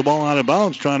lose the ball out of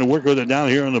bounds, trying to work with it down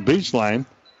here on the baseline.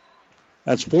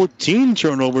 That's 14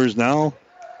 turnovers now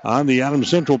on the Adams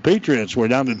Central Patriots. We're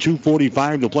down to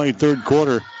 2:45 to play third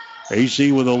quarter.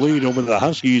 AC with a lead over the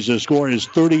Huskies. The score is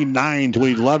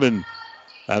 39-11.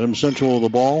 Adams Central with the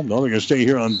ball. No, they're going to stay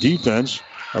here on defense.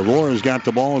 Aurora's got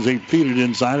the ball as they feed it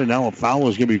inside, and now a foul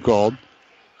is going to be called.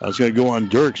 That's going to go on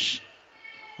Dirks.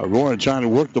 Aurora trying to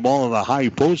work the ball at the high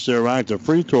post there right at the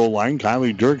free throw line.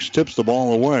 Kylie Dirks tips the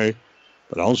ball away,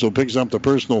 but also picks up the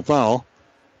personal foul.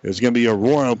 It's going to be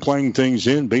Aurora playing things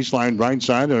in. Baseline right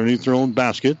side underneath their own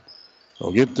basket.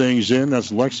 They'll get things in.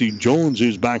 That's Lexi Jones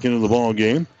who's back into the ball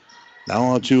game. Now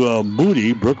on to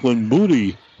Moody. Brooklyn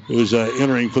Moody who's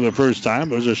entering for the first time.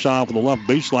 There's a shot from the left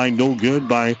baseline. No good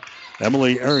by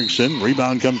Emily Erickson.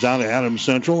 Rebound comes down to Adams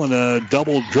Central, and a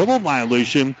double dribble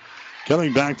violation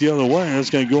coming back the other way. That's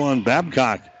going to go on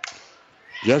Babcock.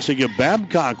 Jessica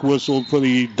Babcock whistled for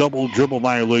the double dribble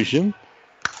violation.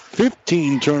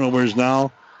 15 turnovers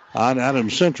now on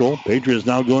Adams Central. Patriots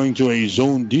now going to a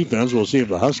zone defense. We'll see if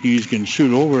the Huskies can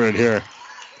shoot over it here.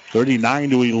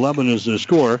 39-11 is the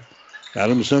score.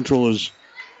 Adams Central has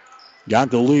got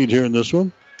the lead here in this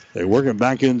one. They work it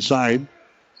back inside.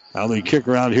 Now they kick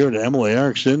her out here to Emily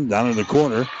Erickson down in the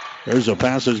corner. There's a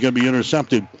pass that's going to be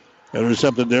intercepted.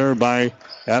 Intercepted there by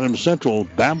Adams Central.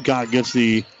 Babcock gets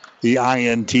the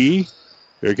INT.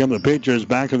 Here come the Patriots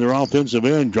back in their offensive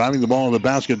end. Driving the ball in the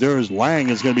basket. There is Lang.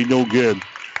 It's going to be no good.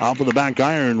 Off of the back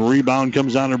iron. Rebound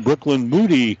comes down to Brooklyn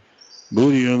Moody.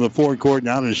 Moody in the forecourt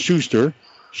now to Schuster.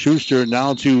 Schuster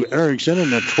now to Erickson.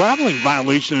 And the traveling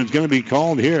violation is going to be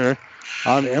called here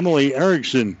on Emily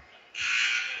Erickson.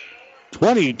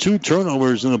 22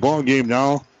 turnovers in the ball game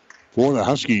now for the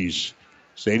Huskies.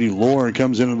 Sadie Lohr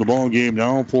comes into the ball game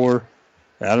now for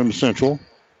Adams Central.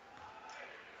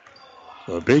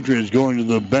 So the Patriots going to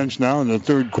the bench now in the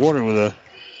third quarter with a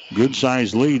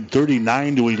good-sized lead.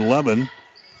 39-11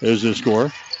 is the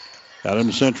score.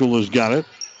 Adams Central has got it.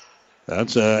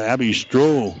 That's Abby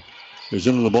Stroh is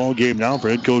into the ball game now for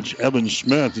head coach Evan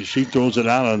Smith. She throws it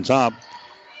out on top.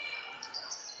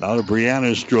 Now to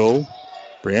Brianna Stroh.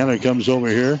 Brianna comes over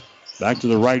here. Back to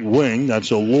the right wing.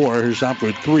 That's a Lohr. Her shot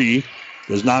for three.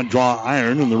 Does not draw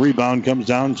iron, and the rebound comes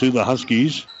down to the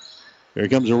Huskies. Here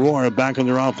comes Aurora back on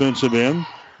their offensive end.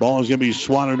 Ball is going to be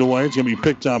swatted away. It's going to be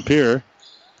picked up here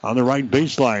on the right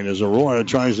baseline as Aurora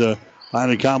tries to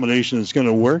find a combination that's going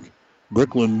to work.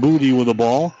 Brooklyn Moody with the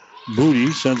ball.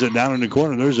 Moody sends it down in the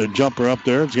corner. There's a jumper up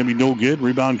there. It's going to be no good.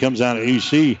 Rebound comes out of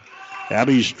AC.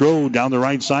 Abby Stroh down the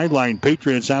right sideline.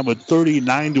 Patriots have a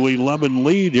 39-11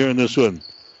 lead here in this one.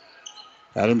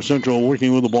 Adams Central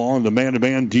working with the ball in the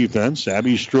man-to-man defense.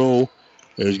 Abby Stroh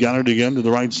has got it again to the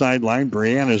right sideline.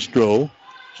 Brianna Stroh.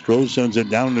 Stroh sends it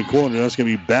down in the corner. That's going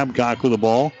to be Babcock with the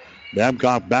ball.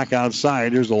 Babcock back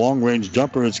outside. There's a long-range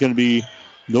jumper. It's going to be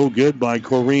no good by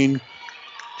Corrine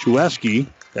Chueski.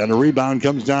 And a rebound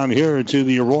comes down here to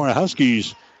the Aurora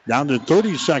Huskies. Down to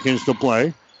 30 seconds to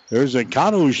play. There's a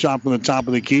Cotto shot from the top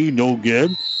of the key. No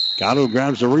good. Cotto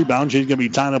grabs the rebound. She's going to be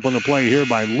tied up on the play here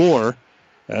by Lohr.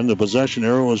 And the possession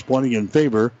arrow is pointing in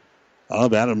favor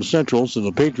of Adams Central. So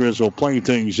the Patriots will play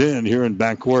things in here in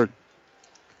backcourt.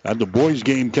 At the boys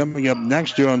game coming up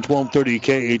next year on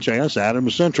 1230 KHAS,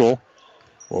 Adams Central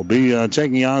will be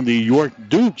taking on the York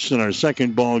Dukes in our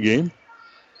second ball game.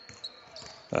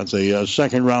 That's a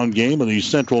second round game of the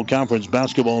Central Conference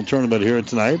basketball tournament here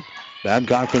tonight.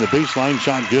 Babcock for the baseline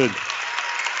shot, good.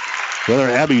 Brother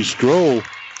Abby Stroh.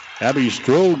 Abby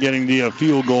Stroh getting the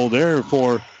field goal there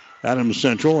for Adams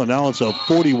Central, and now it's a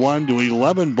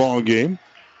 41-11 ball game.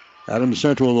 Adams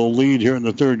Central will lead here in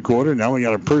the third quarter. Now we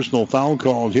got a personal foul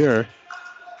called here.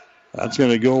 That's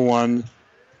going to go on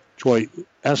Troy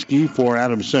Eske for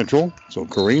Adams Central. So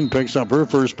Corrine picks up her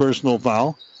first personal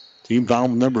foul. Team foul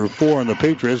number 4 on the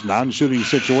Patriots. Non-shooting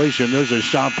situation. There's a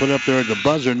shot put up there at the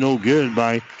buzzer. No good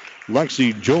by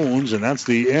Lexi Jones, and that's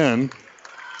the end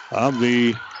of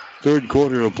the third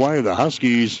quarter of play. The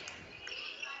Huskies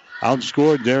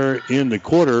outscored there in the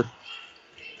quarter.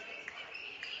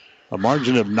 A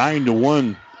margin of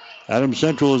 9-1. Adams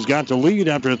Central has got the lead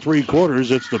after 3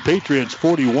 quarters. It's the Patriots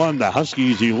 41, the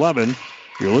Huskies 11.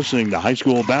 You're listening to high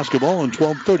school basketball on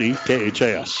 1230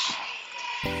 KHAS.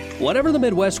 Whatever the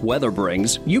Midwest weather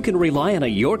brings, you can rely on a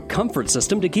York comfort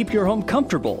system to keep your home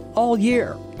comfortable all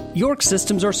year. York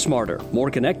systems are smarter,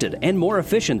 more connected, and more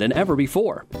efficient than ever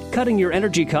before, cutting your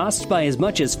energy costs by as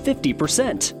much as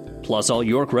 50%. Plus, all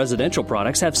York residential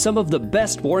products have some of the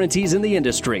best warranties in the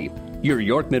industry. Your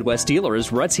York Midwest dealer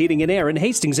is Ruts Heating and Air in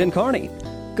Hastings and Kearney.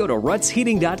 Go to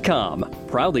rutsheating.com,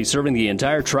 proudly serving the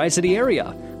entire Tri-City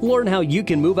area. Learn how you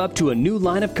can move up to a new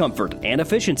line of comfort and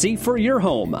efficiency for your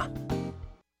home.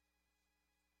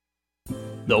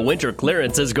 The winter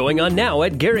clearance is going on now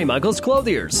at Gary Michaels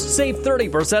Clothiers. Save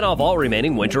 30% off all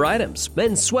remaining winter items.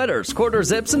 Men's sweaters, quarter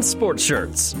zips, and sports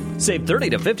shirts. Save 30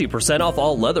 to 50% off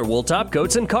all leather wool top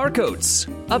coats and car coats.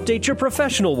 Update your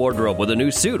professional wardrobe with a new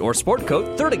suit or sport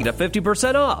coat, 30 to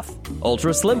 50% off.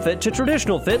 Ultra slim fit to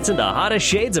traditional fits into hottest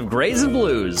shades of grays and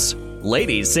blues.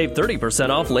 Ladies, save 30%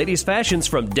 off ladies' fashions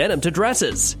from denim to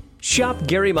dresses. Shop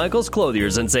Gary Michaels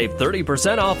Clothiers and save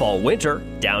 30% off all winter,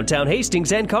 downtown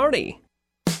Hastings and Kearney.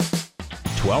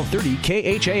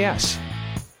 1230 KHAS.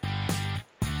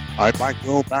 All right,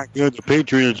 back to the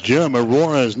Patriots gym.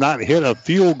 Aurora has not hit a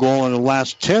field goal in the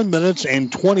last 10 minutes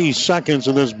and 20 seconds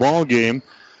of this ball game.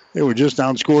 They were just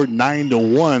outscored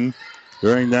 9-1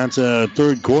 during that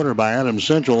third quarter by Adams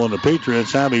Central, and the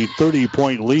Patriots have a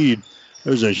 30-point lead.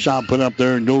 There's a shot put up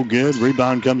there, no good.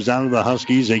 Rebound comes down to the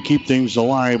Huskies. They keep things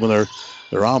alive with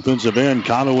their offensive end.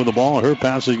 Cotto with the ball. Her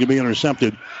pass is going to be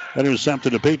intercepted.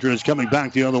 The Patriots coming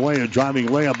back the other way. A driving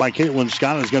layup by Caitlin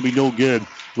Scott is going to be no good.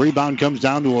 Rebound comes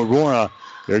down to Aurora.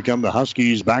 Here come the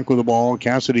Huskies back with the ball.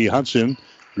 Cassidy Hudson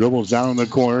dribbles down in the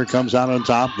corner. Comes out on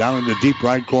top. Down in the deep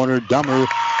right corner. Dummer.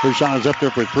 Her shot is up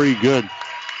there for three. Good.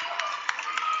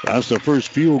 That's the first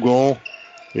field goal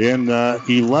in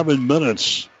 11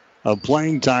 minutes of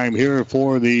playing time here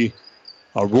for the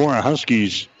Aurora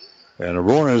Huskies. And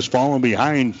Aurora has fallen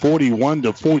behind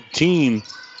 41-14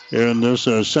 in this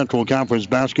Central Conference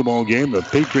basketball game. The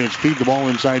Patriots feed the ball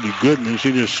inside to Gooden, and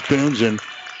she just spins and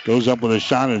goes up with a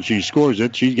shot, and she scores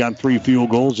it. She's got 3 field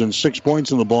goals and 6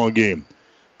 points in the ball game.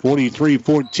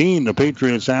 43-14, the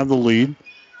Patriots have the lead.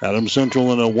 Adams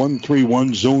Central in a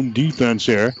 1-3-1 zone defense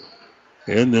here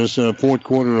in this fourth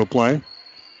quarter of play.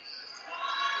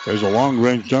 There's a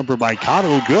long-range jumper by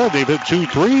Cotto. Good. They've hit 2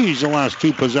 threes in the last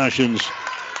 2 possessions.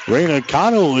 Raina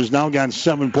Cotto has now got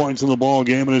 7 points in the ball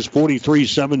game, and it's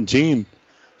 43-17.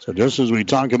 So just as we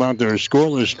talk about their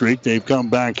scoreless streak, they've come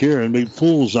back here and made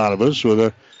fools out of us with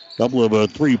a couple of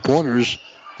 3-pointers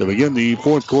to begin the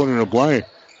fourth quarter of play.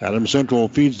 Adams Central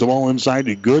feeds the ball inside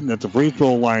to Gooden at the free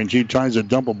throw line. She tries to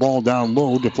dump a ball down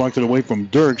low, deflected away from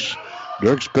Dirks.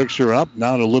 Dirks picks her up.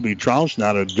 Now to Libby Troush,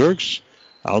 now to Dirks.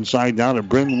 Outside now to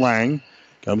Bryn Lang.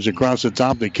 Comes across the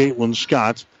top to Caitlin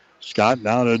Scott. Scott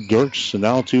now to Dirks, and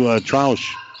now to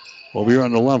Troush over here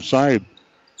on the left side.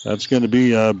 That's going to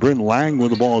be Bryn Lang with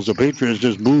the ball as the Patriots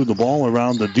just move the ball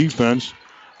around the defense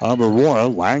of Aurora.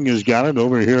 Lang has got it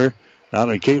over here. Now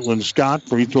to Caitlin Scott.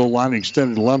 Free throw line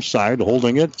extended left side.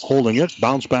 Holding it.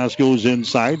 Bounce pass goes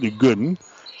inside to Gooden.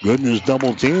 Gooden is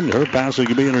double teamed. Her pass is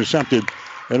going to be intercepted.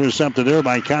 Intercepted there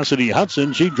by Cassidy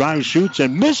Hudson. She drives, shoots,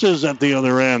 and misses at the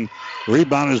other end.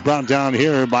 Rebound is brought down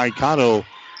here by Cotto.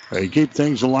 They keep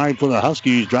things alive for the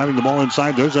Huskies, driving the ball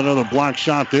inside. There's another block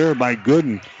shot there by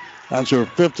Gooden. That's her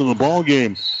 5th of the ball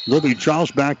game. Libby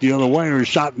Troush back the other way. Her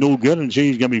shot no good, and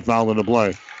she's going to be fouled in the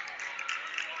play.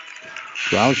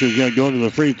 Troush is going to go to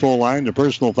the free throw line. The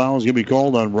personal foul is going to be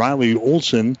called on Riley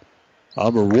Olson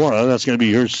of Aurora. That's going to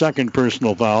be her 2nd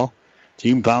personal foul.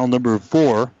 Team foul number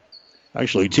 4.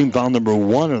 Actually, team foul number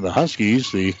 1 of the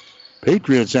Huskies. The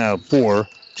Patriots have 4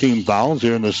 team fouls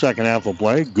here in the second half of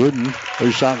play. Gooden,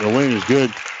 her shot in the lane is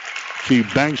good. She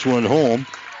banks one home.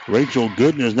 Rachel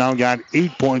Gooden has now got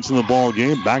 8 points in the ball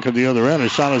game. Back at the other end. Her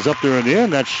shot is up there in the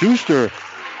end. That's Schuster.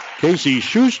 Casey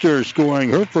Schuster scoring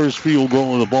her first field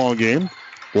goal of the ball game.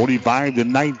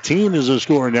 45-19 is the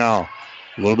score now.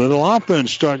 A little bit of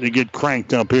offense starting to get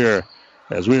cranked up here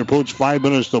as we approach 5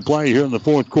 minutes to play here in the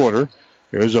fourth quarter.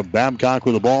 Here's a Babcock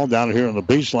with the ball down here on the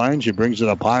baseline. She brings it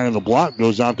up high on the block.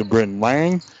 Goes out to Bryn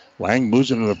Lang. Lang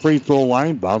moves into the free throw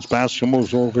line. Bounce pass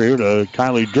comes over here to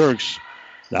Kylie Dirks.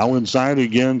 Now inside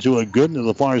again to a Gooden to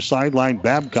the far sideline.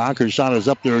 Babcock, her shot is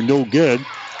up there, no good.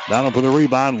 Down for the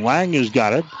rebound. Lang has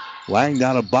got it. Lang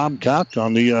down to Babcock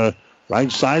on the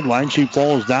right sideline. She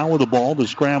falls down with the ball. The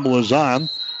scramble is on.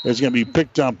 It's going to be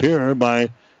picked up here by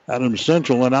Adams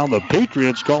Central. And now the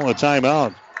Patriots call a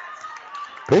timeout.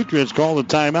 Patriots call the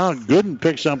timeout. Gooden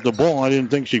picks up the ball. I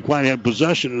didn't think she quite had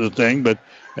possession of the thing, but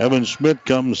Evan Schmidt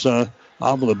comes off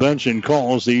of the bench and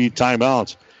calls the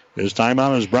timeout. This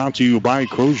timeout is brought to you by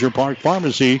Crozier Park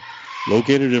Pharmacy,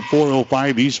 located at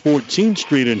 405 East 14th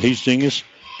Street in Hastings.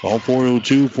 Call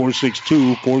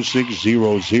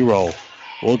 402-462-4600.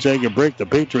 We'll take a break. The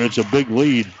Patriots a big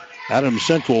lead Adams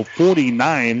Central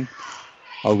 49,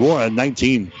 Aurora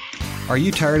 19. Are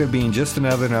you tired of being just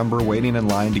another number waiting in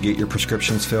line to get your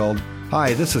prescriptions filled?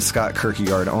 Hi, this is Scott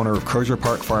Kierkegaard, owner of Crozier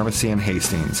Park Pharmacy in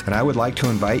Hastings, and I would like to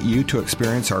invite you to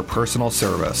experience our personal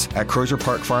service. At Crozier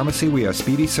Park Pharmacy, we have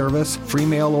speedy service, free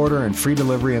mail order, and free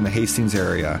delivery in the Hastings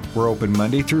area. We're open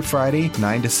Monday through Friday,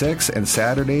 9 to 6, and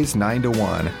Saturdays, 9 to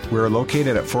 1. We are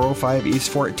located at 405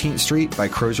 East 14th Street by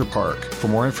Crozier Park. For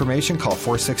more information, call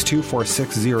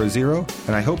 462-4600,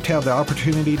 and I hope to have the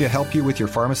opportunity to help you with your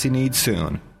pharmacy needs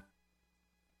soon.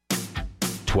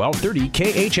 1230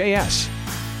 KHAS.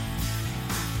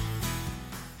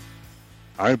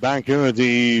 All right, back here at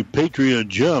the Patriot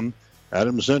Gym,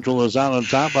 Adams Central is out on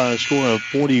top by a score of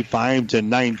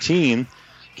 45-19.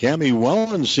 Cammie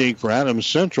Wellenseek for Adams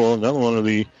Central, another one of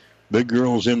the big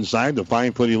girls inside, the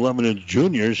 5'11"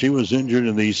 junior. She was injured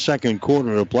in the second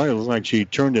quarter of play. It looks like she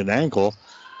turned an ankle,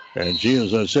 and she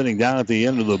is sitting down at the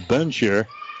end of the bench here.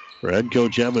 For head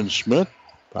coach Evan Smith,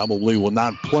 probably will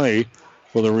not play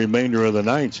for the remainder of the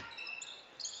night.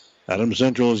 Adams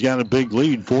Central has got a big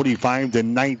lead,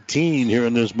 45-19 here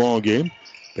in this ball game.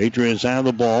 Patriots have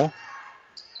the ball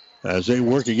as they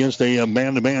work against a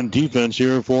man-to-man defense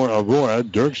here for Aurora.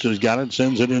 Dirks has got it,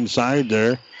 sends it inside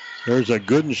there. There's a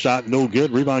good shot, no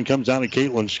good. Rebound comes down to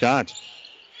Caitlin Scott.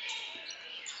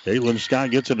 Caitlin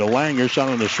Scott gets it to Lang. Her shot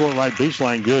on the short right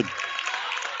baseline, good.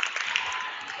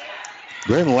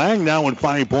 Bryn Lang now with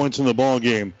 5 points in the ball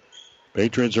game.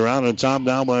 Patriots are out on top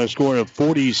now by a score of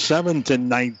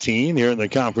 47-19 here in the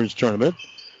conference tournament.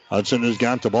 Hudson has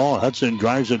got the ball. Hudson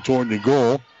drives it toward the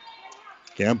goal.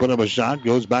 Can't put up a shot.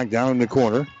 Goes back down in the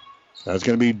corner. That's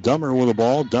going to be Dummer with the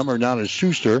ball. Dummer down to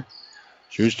Schuster.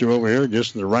 Schuster over here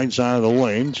just to the right side of the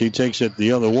lane. She takes it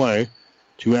the other way.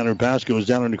 Two-hander pass goes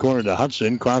down in the corner to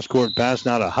Hudson. Cross-court pass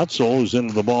now to Hutzel, who's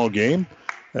into the ball game.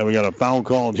 And we got a foul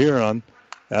called here on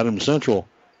Adams Central.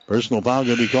 Personal foul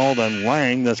going to be called on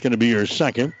Lang. That's going to be her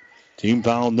second. Team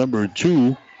foul number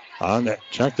 2 on that.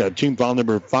 Check that. Team foul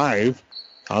number 5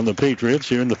 on the Patriots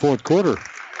here in the fourth quarter.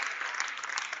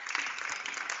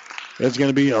 It's going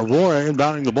to be Aurora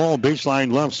inbounding the ball.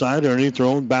 Baseline left side underneath her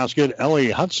own basket.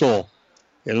 Ellie Hutzel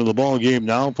into the ball game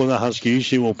now for the Huskies.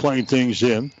 She will play things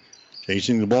in.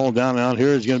 Chasing the ball down out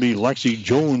here is going to be Lexi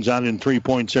Jones out in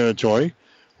three-point territory.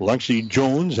 Lexi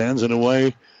Jones hands it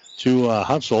away to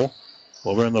Hutzel.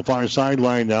 Over on the far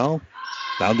sideline now.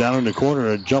 Down in the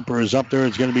corner. A jumper is up there.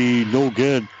 It's going to be no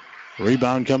good.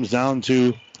 Rebound comes down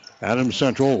to Adams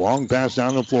Central. Long pass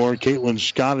down the floor. Caitlin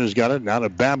Scott has got it. Now to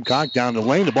Babcock down the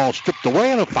lane. The ball stripped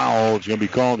away and a foul. It's going to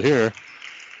be called here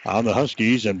on the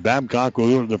Huskies. And Babcock will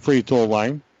go to the free throw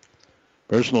line.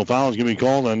 Personal foul is going to be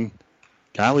called on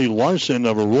Kylie Larson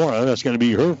of Aurora. That's going to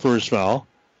be her first foul.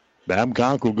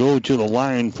 Babcock will go to the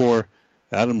line for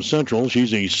Adams Central.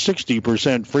 She's a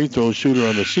 60% free throw shooter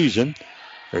on the season.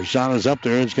 Her shot is up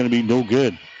there. It's going to be no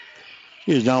good.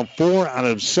 She is now 4 out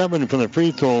of 7 from the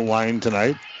free throw line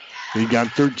tonight. She's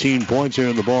got 13 points here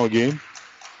in the ball game.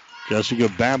 Jessica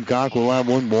Babcock will have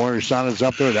one more. Her shot is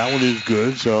up there. That one is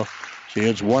good. So she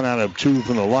hits 1 out of 2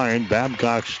 from the line.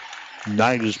 Babcock's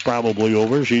night is probably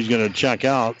over. She's going to check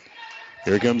out.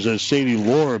 Here comes Sadie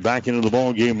Lohr back into the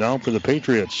ball game now for the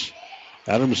Patriots.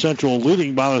 Adams Central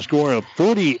leading by a score of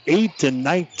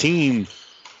 48-19.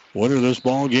 Winner of this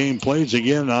ball game plays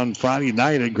again on Friday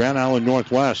night at Grand Island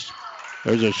Northwest.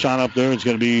 There's a shot up there. It's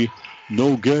going to be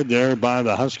no good there by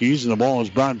the Huskies, and the ball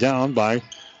is brought down by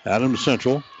Adams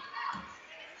Central.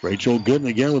 Rachel Gooden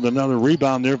again with another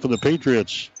rebound there for the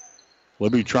Patriots.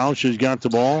 Libby Troush has got the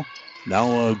ball.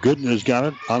 Now Gooden has got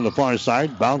it on the far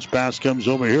side. Bounce pass comes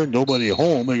over here. Nobody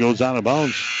home. It goes out of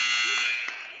bounds.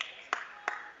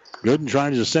 Gooden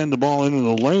trying to send the ball into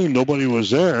the lane. Nobody was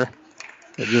there.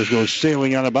 It just goes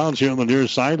sailing out of bounds here on the near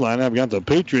sideline. I've got the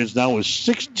Patriots now with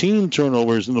 16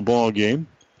 turnovers in the ball game.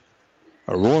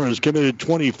 Aurora has committed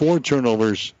 24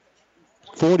 turnovers.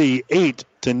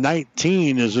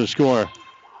 48-19 is the score.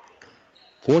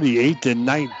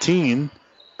 48-19.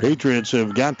 Patriots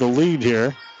have got the lead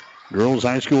here. Girls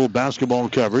high school basketball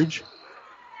coverage.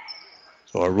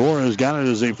 So Aurora's got it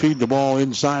as they feed the ball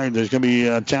inside. There's going to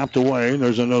be tapped away.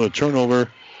 There's another turnover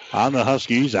on the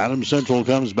Huskies. Adams Central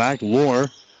comes back. Lohr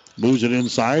moves it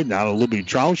inside. Now to Libby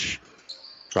Troush.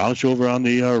 Troush over on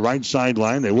the right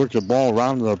sideline. They work the ball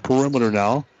around the perimeter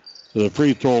now to the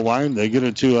free throw line. They get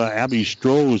it to Abby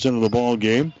Strohs into the ball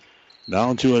game.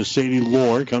 Down to Sadie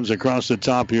Lohr. Comes across the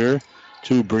top here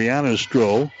to Brianna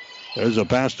Stroh. There's a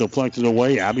pass deflected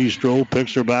away. Abby Stroh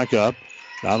picks her back up.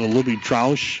 Now to Libby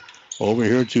Troush. Over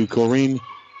here to Corrine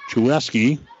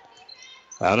Chueski.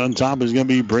 Out on top is going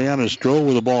to be Brianna Stroh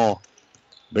with the ball.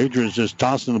 Patriots just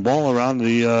tossing the ball around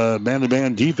the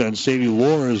man-to-man defense. Sadie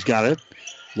Lohr has got it.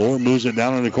 Lohr moves it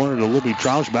down in the corner to Libby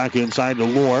Troush, back inside to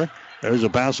Lohr. There's a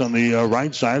pass on the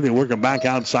right side. They work it back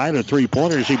outside. A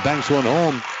three-pointer. She banks one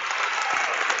home.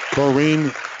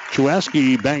 Corrine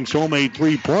Chweski banks home a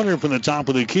three-pointer from the top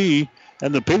of the key.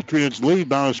 And the Patriots lead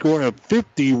by a score of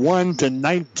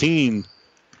 51-19.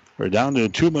 We're down to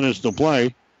 2 minutes to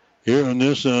play here in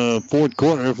this fourth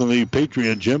quarter from the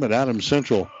Patriot gym at Adams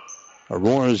Central.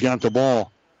 Aurora's got the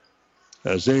ball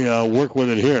as they work with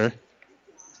it here.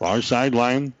 Far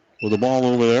sideline with the ball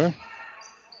over there.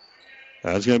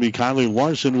 That's going to be Kylie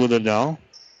Larson with it now.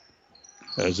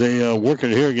 As they work it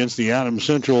here against the Adams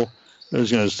Central, they're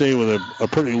going to stay with a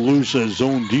pretty loose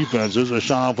zone defense. There's a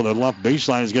shot off of the left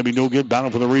baseline. It's going to be no good.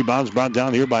 Battle for the rebounds brought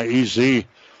down here by EC.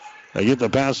 They get the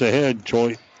pass ahead.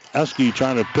 Troy Eske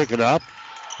trying to pick it up.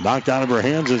 Knocked out of her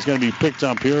hands. It's going to be picked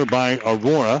up here by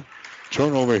Aurora.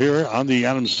 Turnover here on the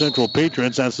Adams Central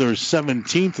Patriots. That's their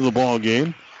 17th of the ball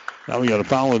game. Now we got a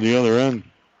foul at the other end.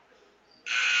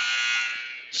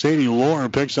 Sadie Lohr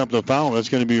picks up the foul. That's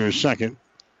going to be her second.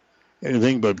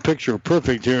 Anything but picture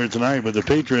perfect here tonight, but the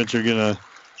Patriots are going to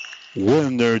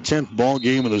win their 10th ball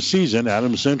game of the season.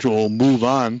 Adams Central will move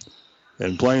on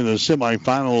and play the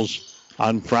semifinals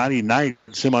on Friday night.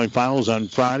 Semifinals on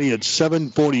Friday at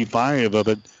 7:45 up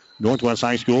at Northwest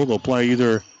High School. They'll play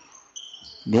either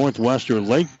Northwest or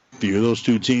Lakeview. Those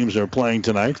two teams are playing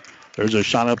tonight. There's a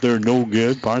shot up there, no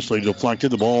good. Partially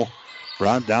deflected. The ball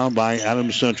brought down by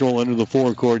Adams Central into the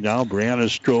forecourt now. Brianna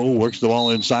Stroh works the ball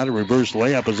inside. A reverse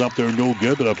layup is up there, no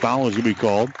good, but a foul is going to be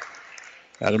called.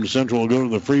 Adams Central will go to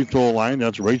the free throw line.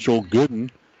 That's Rachel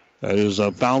Gooden. That is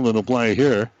fouled in the play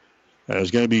here. It's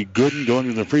going to be Gooden going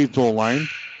to the free throw line.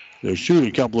 They'll shoot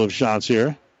a couple of shots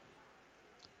here.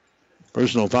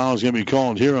 Personal foul is going to be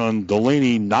called here on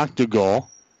Delaney Noctegal.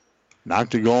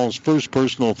 Noctegal's first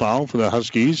personal foul for the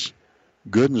Huskies.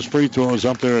 Gooden's free throw is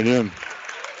up there and in.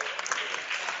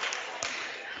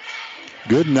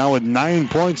 Gooden now with 9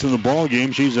 points in the ball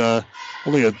game. She's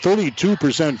only a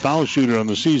 32% foul shooter on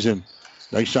the season.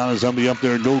 Next shot is somebody up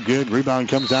there, no good. Rebound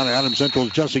comes down to Adams Central.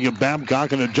 Jessica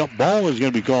Babcock, and a jump ball is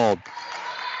going to be called.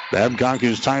 Babcock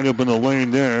is tied up in the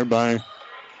lane there by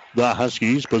the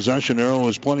Huskies. Possession arrow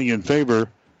is pointing in favor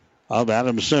of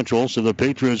Adams Central. So the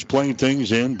Patriots playing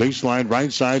things in. Baseline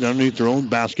right side underneath their own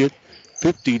basket.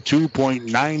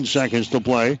 52.9 seconds to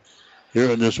play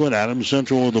here in this one. Adams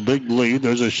Central with a big lead.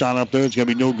 There's a shot up there. It's going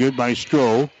to be no good by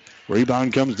Stroh.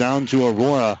 Rebound comes down to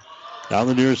Aurora. Down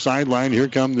the near sideline. Here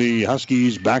come the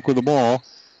Huskies back with the ball.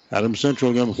 Adams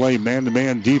Central going to play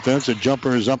man-to-man defense. A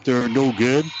jumper is up there, no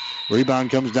good. Rebound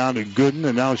comes down to Gooden,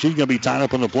 and now she's going to be tied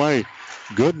up in the play.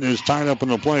 Gooden is tied up in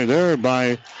the play there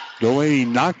by Delaney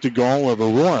Noctegal of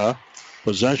Aurora.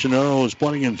 Possession arrow is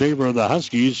pointing in favor of the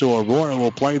Huskies, so Aurora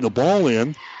will play the ball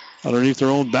in underneath their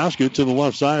own basket to the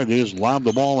left side. They just lob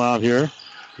the ball out here.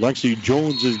 Lexi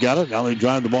Jones has got it. Now they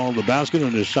drive the ball in the basket,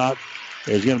 and the shot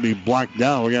is going to be blocked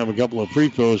down. We're going to have a couple of free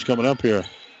throws coming up here.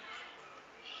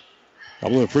 A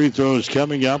couple of free throws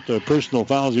coming up. The personal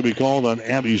foul is going to be called on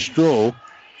Abby Stroh.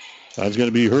 That's going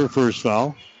to be her first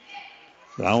foul.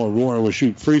 Now Aurora will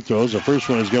shoot free throws. The first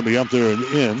one is going to be up there and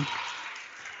in.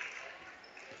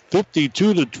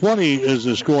 52-20 is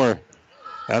the score.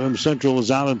 Adams Central is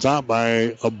out on top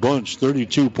by a bunch.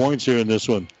 32 points here in this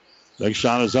one. Next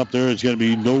shot is up there. It's going to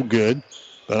be no good.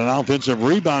 But an offensive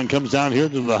rebound comes down here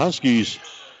to the Huskies.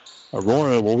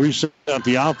 Aurora will reset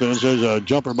the offense. There's a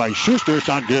jumper by Schuster. It's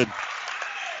not good.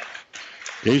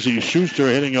 Casey Schuster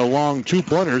hitting a long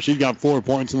two-pointer. She's got 4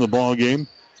 points in the ball game.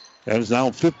 And it's now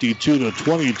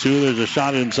 52-22. There's a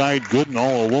shot inside. Gooden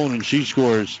all alone, and she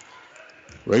scores.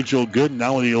 Rachel Gooden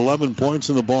now with the 11 points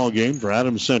in the ball game for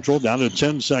Adams Central. Down to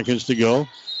 10 seconds to go.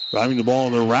 Driving the ball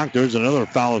in the rack. There's another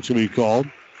foul that's going to be called.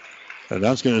 And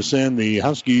that's going to send the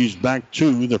Huskies back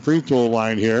to the free throw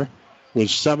line here with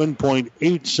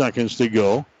 7.8 seconds to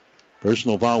go.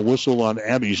 Personal foul whistle on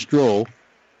Abby Stroh.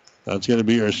 That's going to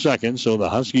be her second. So the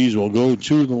Huskies will go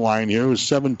to the line here with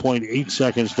 7.8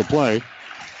 seconds to play.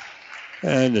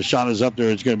 And the shot is up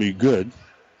there. It's going to be good.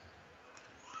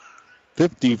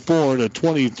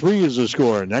 54-23 is the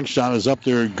score. Next shot is up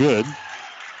there, good.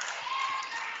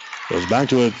 Goes back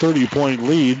to a 30-point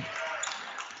lead.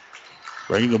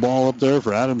 Bringing the ball up there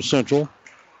for Adams Central.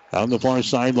 On the far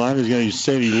sideline is going to be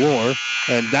Sadie Lohr.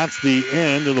 And that's the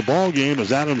end of the ball game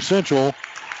as Adams Central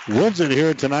wins it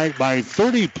here tonight by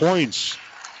 30 points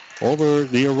over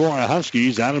the Aurora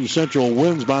Huskies. Adams Central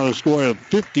wins by a score of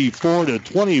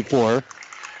 54-24.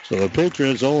 So the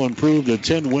Patriots all improved to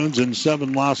 10 wins and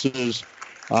 7 losses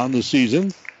on the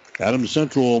season. Adams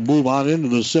Central will move on into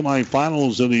the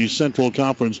semifinals of the Central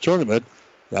Conference Tournament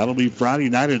That'll be Friday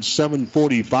night at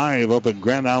 7:45 up at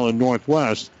Grand Island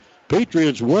Northwest.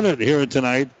 Patriots win it here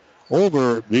tonight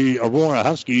over the Aurora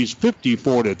Huskies,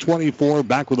 54-24.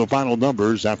 Back with the final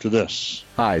numbers after this.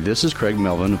 Hi, this is Craig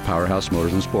Melvin of Powerhouse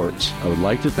Motors and Sports. I would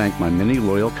like to thank my many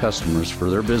loyal customers for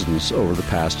their business over the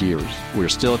past years. We are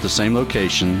still at the same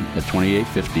location at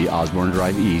 2850 Osborne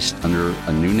Drive East under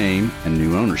a new name and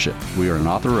new ownership. We are an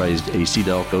authorized AC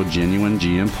Delco genuine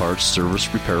GM parts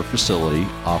service repair facility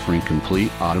offering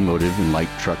complete automotive and light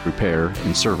truck repair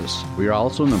and service. We are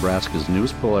also Nebraska's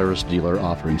newest Polaris dealer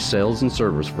offering sales and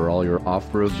service for all your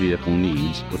off-road vehicle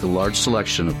needs with a large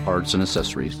selection of parts and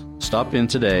accessories. Stop in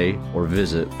today or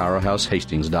visit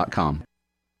PowerhouseHastings.com.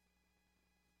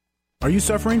 Are you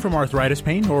suffering from arthritis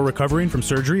pain or recovering from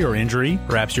surgery or injury?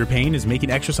 Perhaps your pain is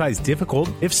making exercise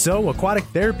difficult? If so, aquatic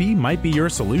therapy might be your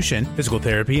solution. Physical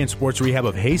Therapy and Sports Rehab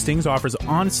of Hastings offers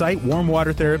on-site warm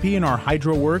water therapy in our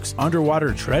HydroWorks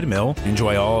underwater treadmill.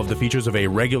 Enjoy all of the features of a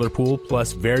regular pool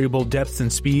plus variable depths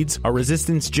and speeds, a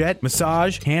resistance jet,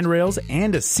 massage, handrails,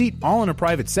 and a seat all in a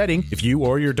private setting. If you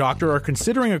or your doctor are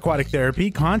considering aquatic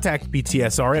therapy, contact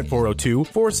PTSR at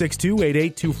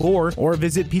 402-462-8824 or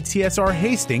visit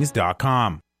ptsrhastings.com.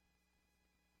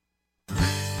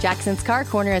 Jackson's Car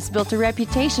Corner has built a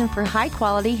reputation for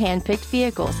high-quality, hand-picked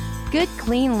vehicles. Good,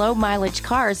 clean, low-mileage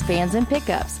cars, vans, and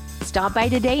pickups. Stop by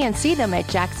today and see them at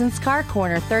Jackson's Car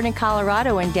Corner, 3rd and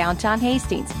Colorado in downtown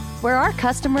Hastings, where our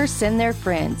customers send their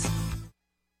friends.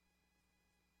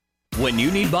 When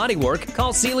you need body work,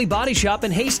 call Seeley Body Shop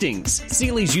in Hastings.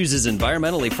 Seeley's uses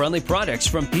environmentally friendly products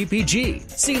from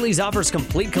PPG. Seeley's offers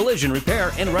complete collision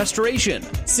repair and restoration.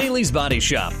 Seeley's Body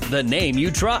Shop, the name you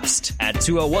trust, at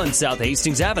 201 South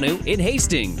Hastings Avenue in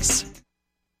Hastings.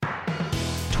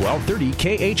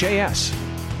 1230 KHAS.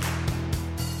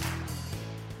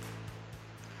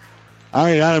 All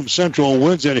right, Adams Central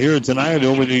wins it here tonight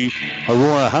over the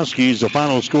Aurora Huskies. The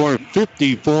final score,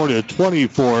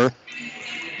 54-24.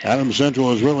 Adams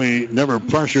Central has really never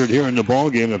pressured here in the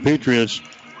ballgame. The Patriots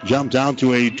jumped out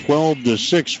to a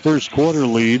 12-6 first quarter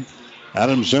lead.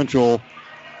 Adams Central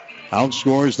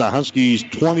outscores the Huskies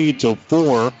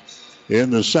 20-4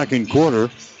 in the second quarter.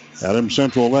 Adams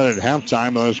Central led at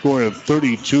halftime by a score of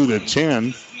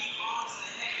 32-10.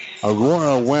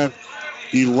 Aurora went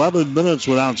 11 minutes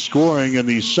without scoring in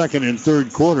the second and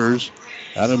third quarters.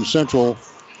 Adams Central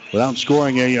without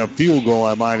scoring a field goal,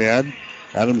 I might add.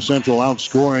 Adams Central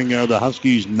outscoring the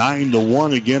Huskies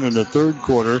 9-1 again in the third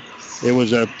quarter. It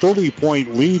was a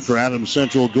 30-point lead for Adams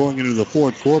Central going into the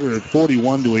fourth quarter at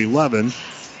 41-11.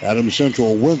 Adams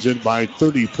Central wins it by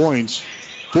 30 points,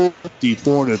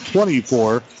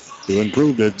 54-24, to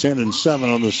improve to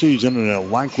 10-7 on the season in a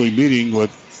likely meeting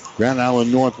with Grand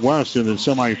Island Northwest in the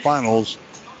semifinals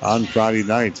on Friday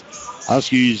night.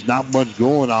 Huskies not much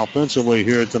going offensively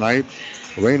here tonight.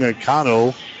 Reina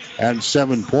Cotto had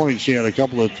 7 points. She had a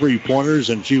couple of three-pointers,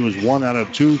 and she was 1 out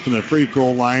of 2 from the free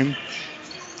throw line.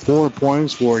 4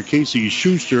 points for Casey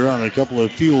Schuster on a couple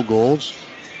of field goals.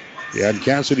 You had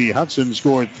Cassidy Hudson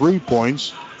scored 3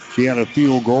 points. She had a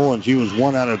field goal, and she was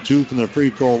 1 out of 2 from the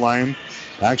free throw line.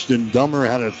 Paxton Dummer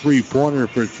had a three-pointer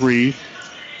for 3.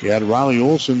 You had Riley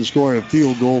Olson score a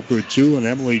field goal for 2, and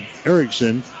Emily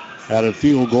Erickson had a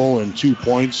field goal and 2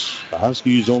 points. The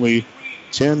Huskies only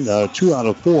 2 out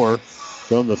of 4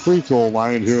 from the free throw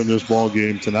line here in this ball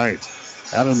game tonight.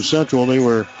 Adams Central, they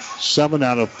were 7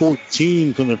 out of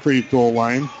 14 from the free throw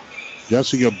line.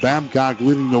 Jessica Babcock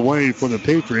leading the way for the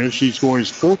Patriots. She scores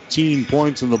 14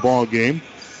 points in the ball game.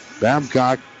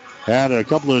 Babcock had a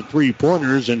couple of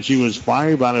three-pointers, and she was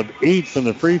 5 out of 8 from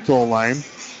the free throw line.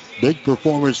 Big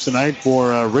performance tonight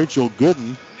for Rachel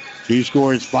Gooden. She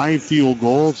scores 5 field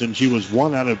goals, and she was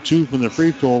 1 out of 2 from the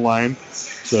free throw line.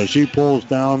 So she pulls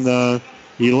down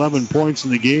 11 points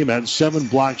in the game, had 7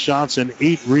 block shots and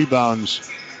 8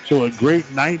 rebounds. So a great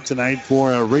night tonight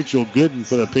for Rachel Gooden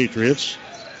for the Patriots.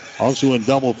 Also in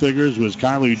double figures was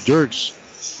Kylie Dirks.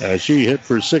 She hit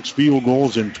for 6 field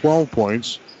goals and 12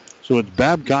 points. So it's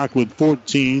Babcock with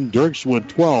 14, Dirks with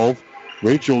 12.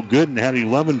 Rachel Gooden had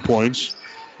 11 points.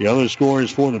 The other scorers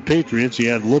for the Patriots, he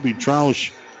had Libby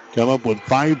Troush come up with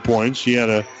 5 points. She had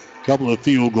a couple of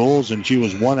field goals, and she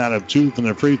was 1 out of 2 from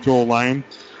the free throw line.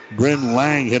 Bryn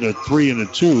Lang hit a 3 and a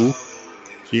 2.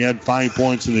 She had 5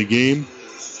 points in the game.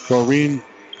 Corrine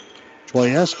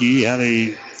Troyeski had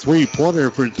a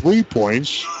three-pointer for 3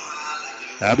 points.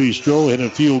 Abby Stroh hit a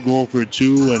field goal for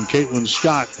 2, and Caitlin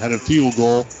Scott had a field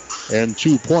goal and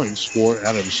 2 points for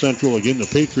Adams Central. Again, the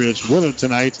Patriots win it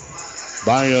tonight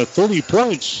by 30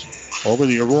 points over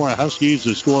the Aurora Huskies.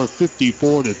 The score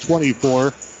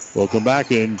 54-24. We'll come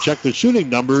back and check the shooting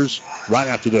numbers right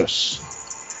after this.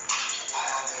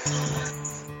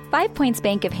 5 Points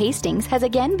Bank of Hastings has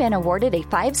again been awarded a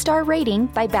 5-star rating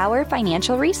by Bauer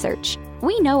Financial Research.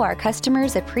 We know our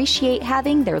customers appreciate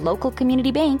having their local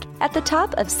community bank at the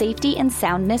top of safety and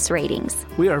soundness ratings.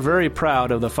 We are very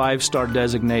proud of the 5-star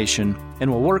designation and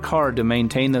will work hard to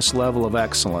maintain this level of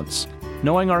excellence.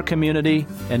 Knowing our community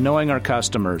and knowing our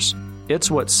customers, it's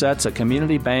what sets a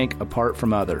community bank apart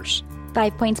from others.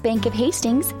 5 Points Bank of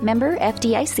Hastings, member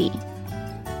FDIC.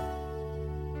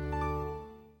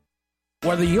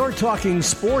 Whether you're talking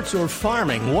sports or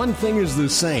farming, one thing is the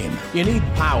same. You need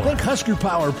power. Think Husker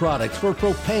Power products for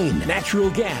propane,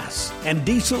 natural gas, and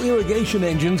diesel irrigation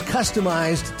engines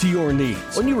customized to your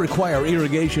needs. When you require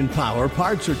irrigation power,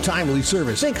 parts, or timely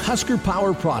service, think Husker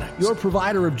Power products, your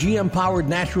provider of GM-powered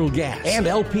natural gas and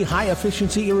LP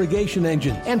high-efficiency irrigation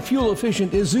engine and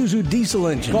fuel-efficient Isuzu diesel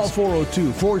engines. Call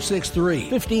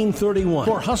 402-463-1531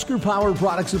 for Husker Power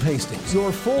Products of Hastings,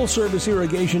 your full-service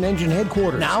irrigation engine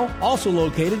headquarters. Now, also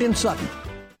located in Sutton.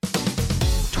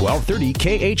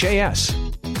 1230 KHAS.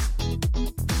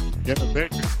 Get a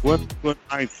picture. With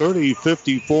 30,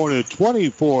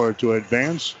 54-24 to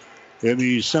advance in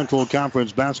the Central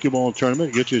Conference basketball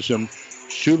tournament. Get you some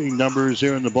shooting numbers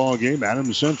here in the ball game.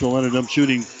 Adams Central ended up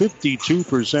shooting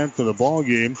 52% for the ball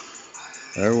game.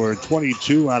 There were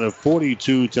 22 out of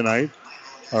 42 tonight.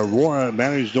 Aurora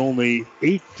managed only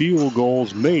 8 field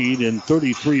goals made in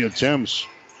 33 attempts.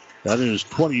 That is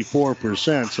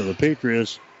 24%. So the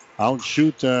Patriots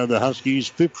outshoot the Huskies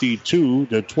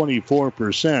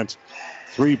 52-24%.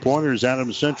 3-pointers,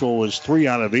 Adams Central was 3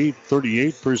 out of 8,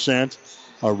 38%.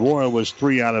 Aurora was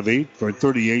 3 out of 8 for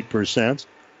 38%.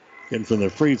 And from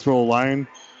the free throw line,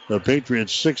 the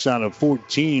Patriots 6 out of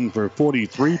 14 for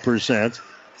 43%.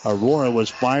 Aurora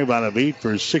was 5 out of 8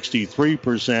 for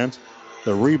 63%.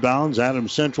 The rebounds,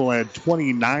 Adams Central had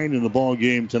 29 in the ball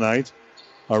game tonight.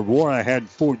 Aurora had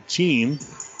 14.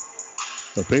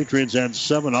 The Patriots had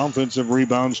 7 offensive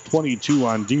rebounds, 22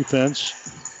 on defense.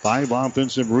 5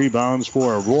 offensive rebounds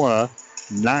for Aurora,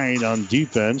 9 on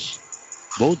defense.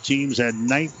 Both teams had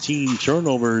 19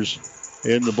 turnovers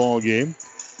in the ball game.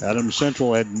 Adams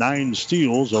Central had 9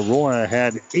 steals. Aurora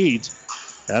had 8.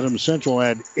 Adams Central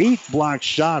had 8 blocked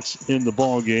shots in the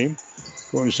ball game.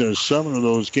 Of course, 7 of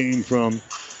those came from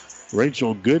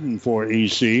Rachel Gooden for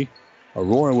AC.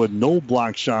 Aurora with no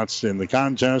block shots in the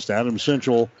contest. Adams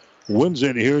Central wins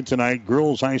it here tonight.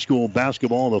 Girls high school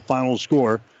basketball, the final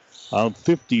score of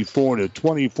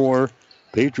 54-24.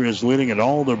 Patriots leading at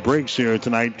all the breaks here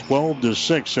tonight,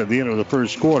 12-6 at the end of the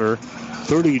first quarter,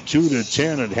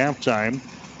 32-10 at halftime,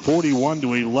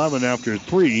 41-11 after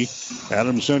 3.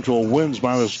 Adams Central wins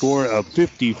by the score of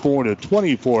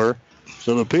 54-24.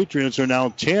 So the Patriots are now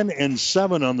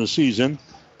 10-7 on the season.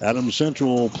 Adams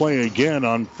Central will play again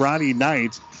on Friday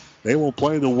night. They will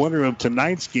play the winner of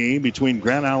tonight's game between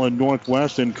Grand Island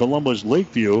Northwest and Columbus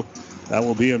Lakeview. That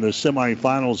will be in the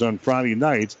semifinals on Friday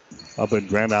night up at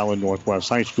Grand Island Northwest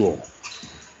High School.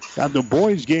 Got the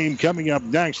boys game coming up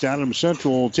next. Adams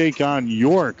Central will take on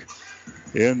York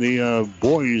in the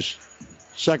boys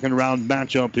second round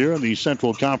matchup here in the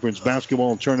Central Conference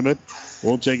basketball tournament.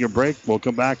 We'll take a break. We'll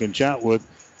come back and chat with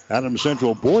Adams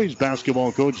Central boys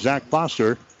basketball coach Zach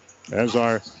Foster as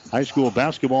our high school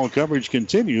basketball coverage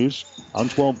continues on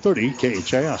 1230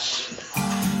 KHAS.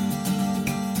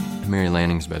 Mary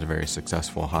Lanning's been a very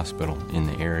successful hospital in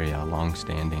the area, a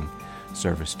long-standing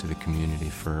service to the community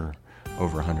for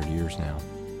over 100 years now.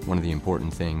 One of the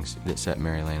important things that set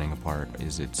Mary Lanning apart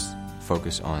is its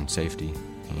focus on safety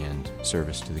and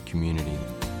service to the community.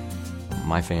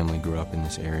 My family grew up in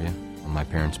this area. My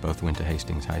parents both went to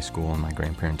Hastings High School, and my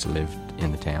grandparents lived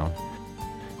in the town.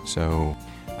 So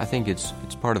I think it's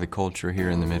part of the culture here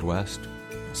in the Midwest.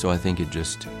 So I think it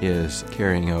just is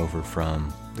carrying over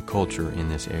from the culture in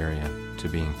this area to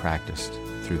being practiced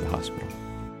through the hospital.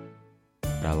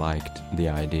 I liked the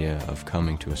idea of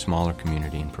coming to a smaller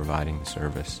community and providing the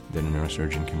service that a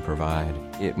neurosurgeon can provide.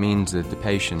 It means that the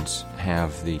patients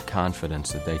have the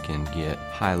confidence that they can get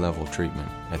high-level treatment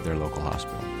at their local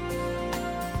hospital.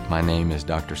 My name is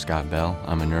Dr. Scott Bell.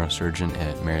 I'm a neurosurgeon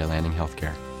at Mary Lanning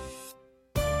Healthcare.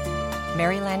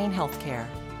 Mary Lanning Healthcare.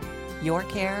 Your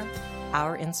care,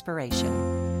 our inspiration.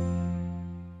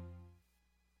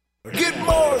 Get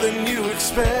more than you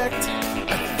expect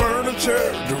at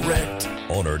Furniture Direct.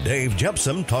 Owner Dave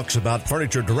Jepson talks about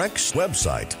Furniture Direct's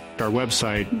website. Our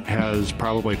website has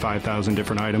probably 5,000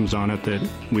 different items on it that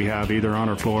we have either on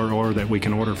our floor or that we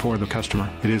can order for the customer.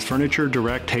 It is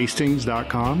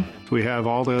FurnitureDirectHastings.com. We have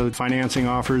all the financing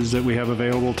offers that we have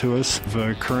available to us,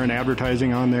 the current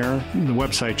advertising on there. The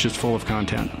website's just full of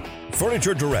content.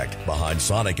 Furniture Direct, behind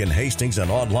Sonic in Hastings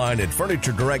and online at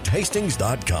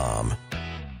FurnitureDirectHastings.com.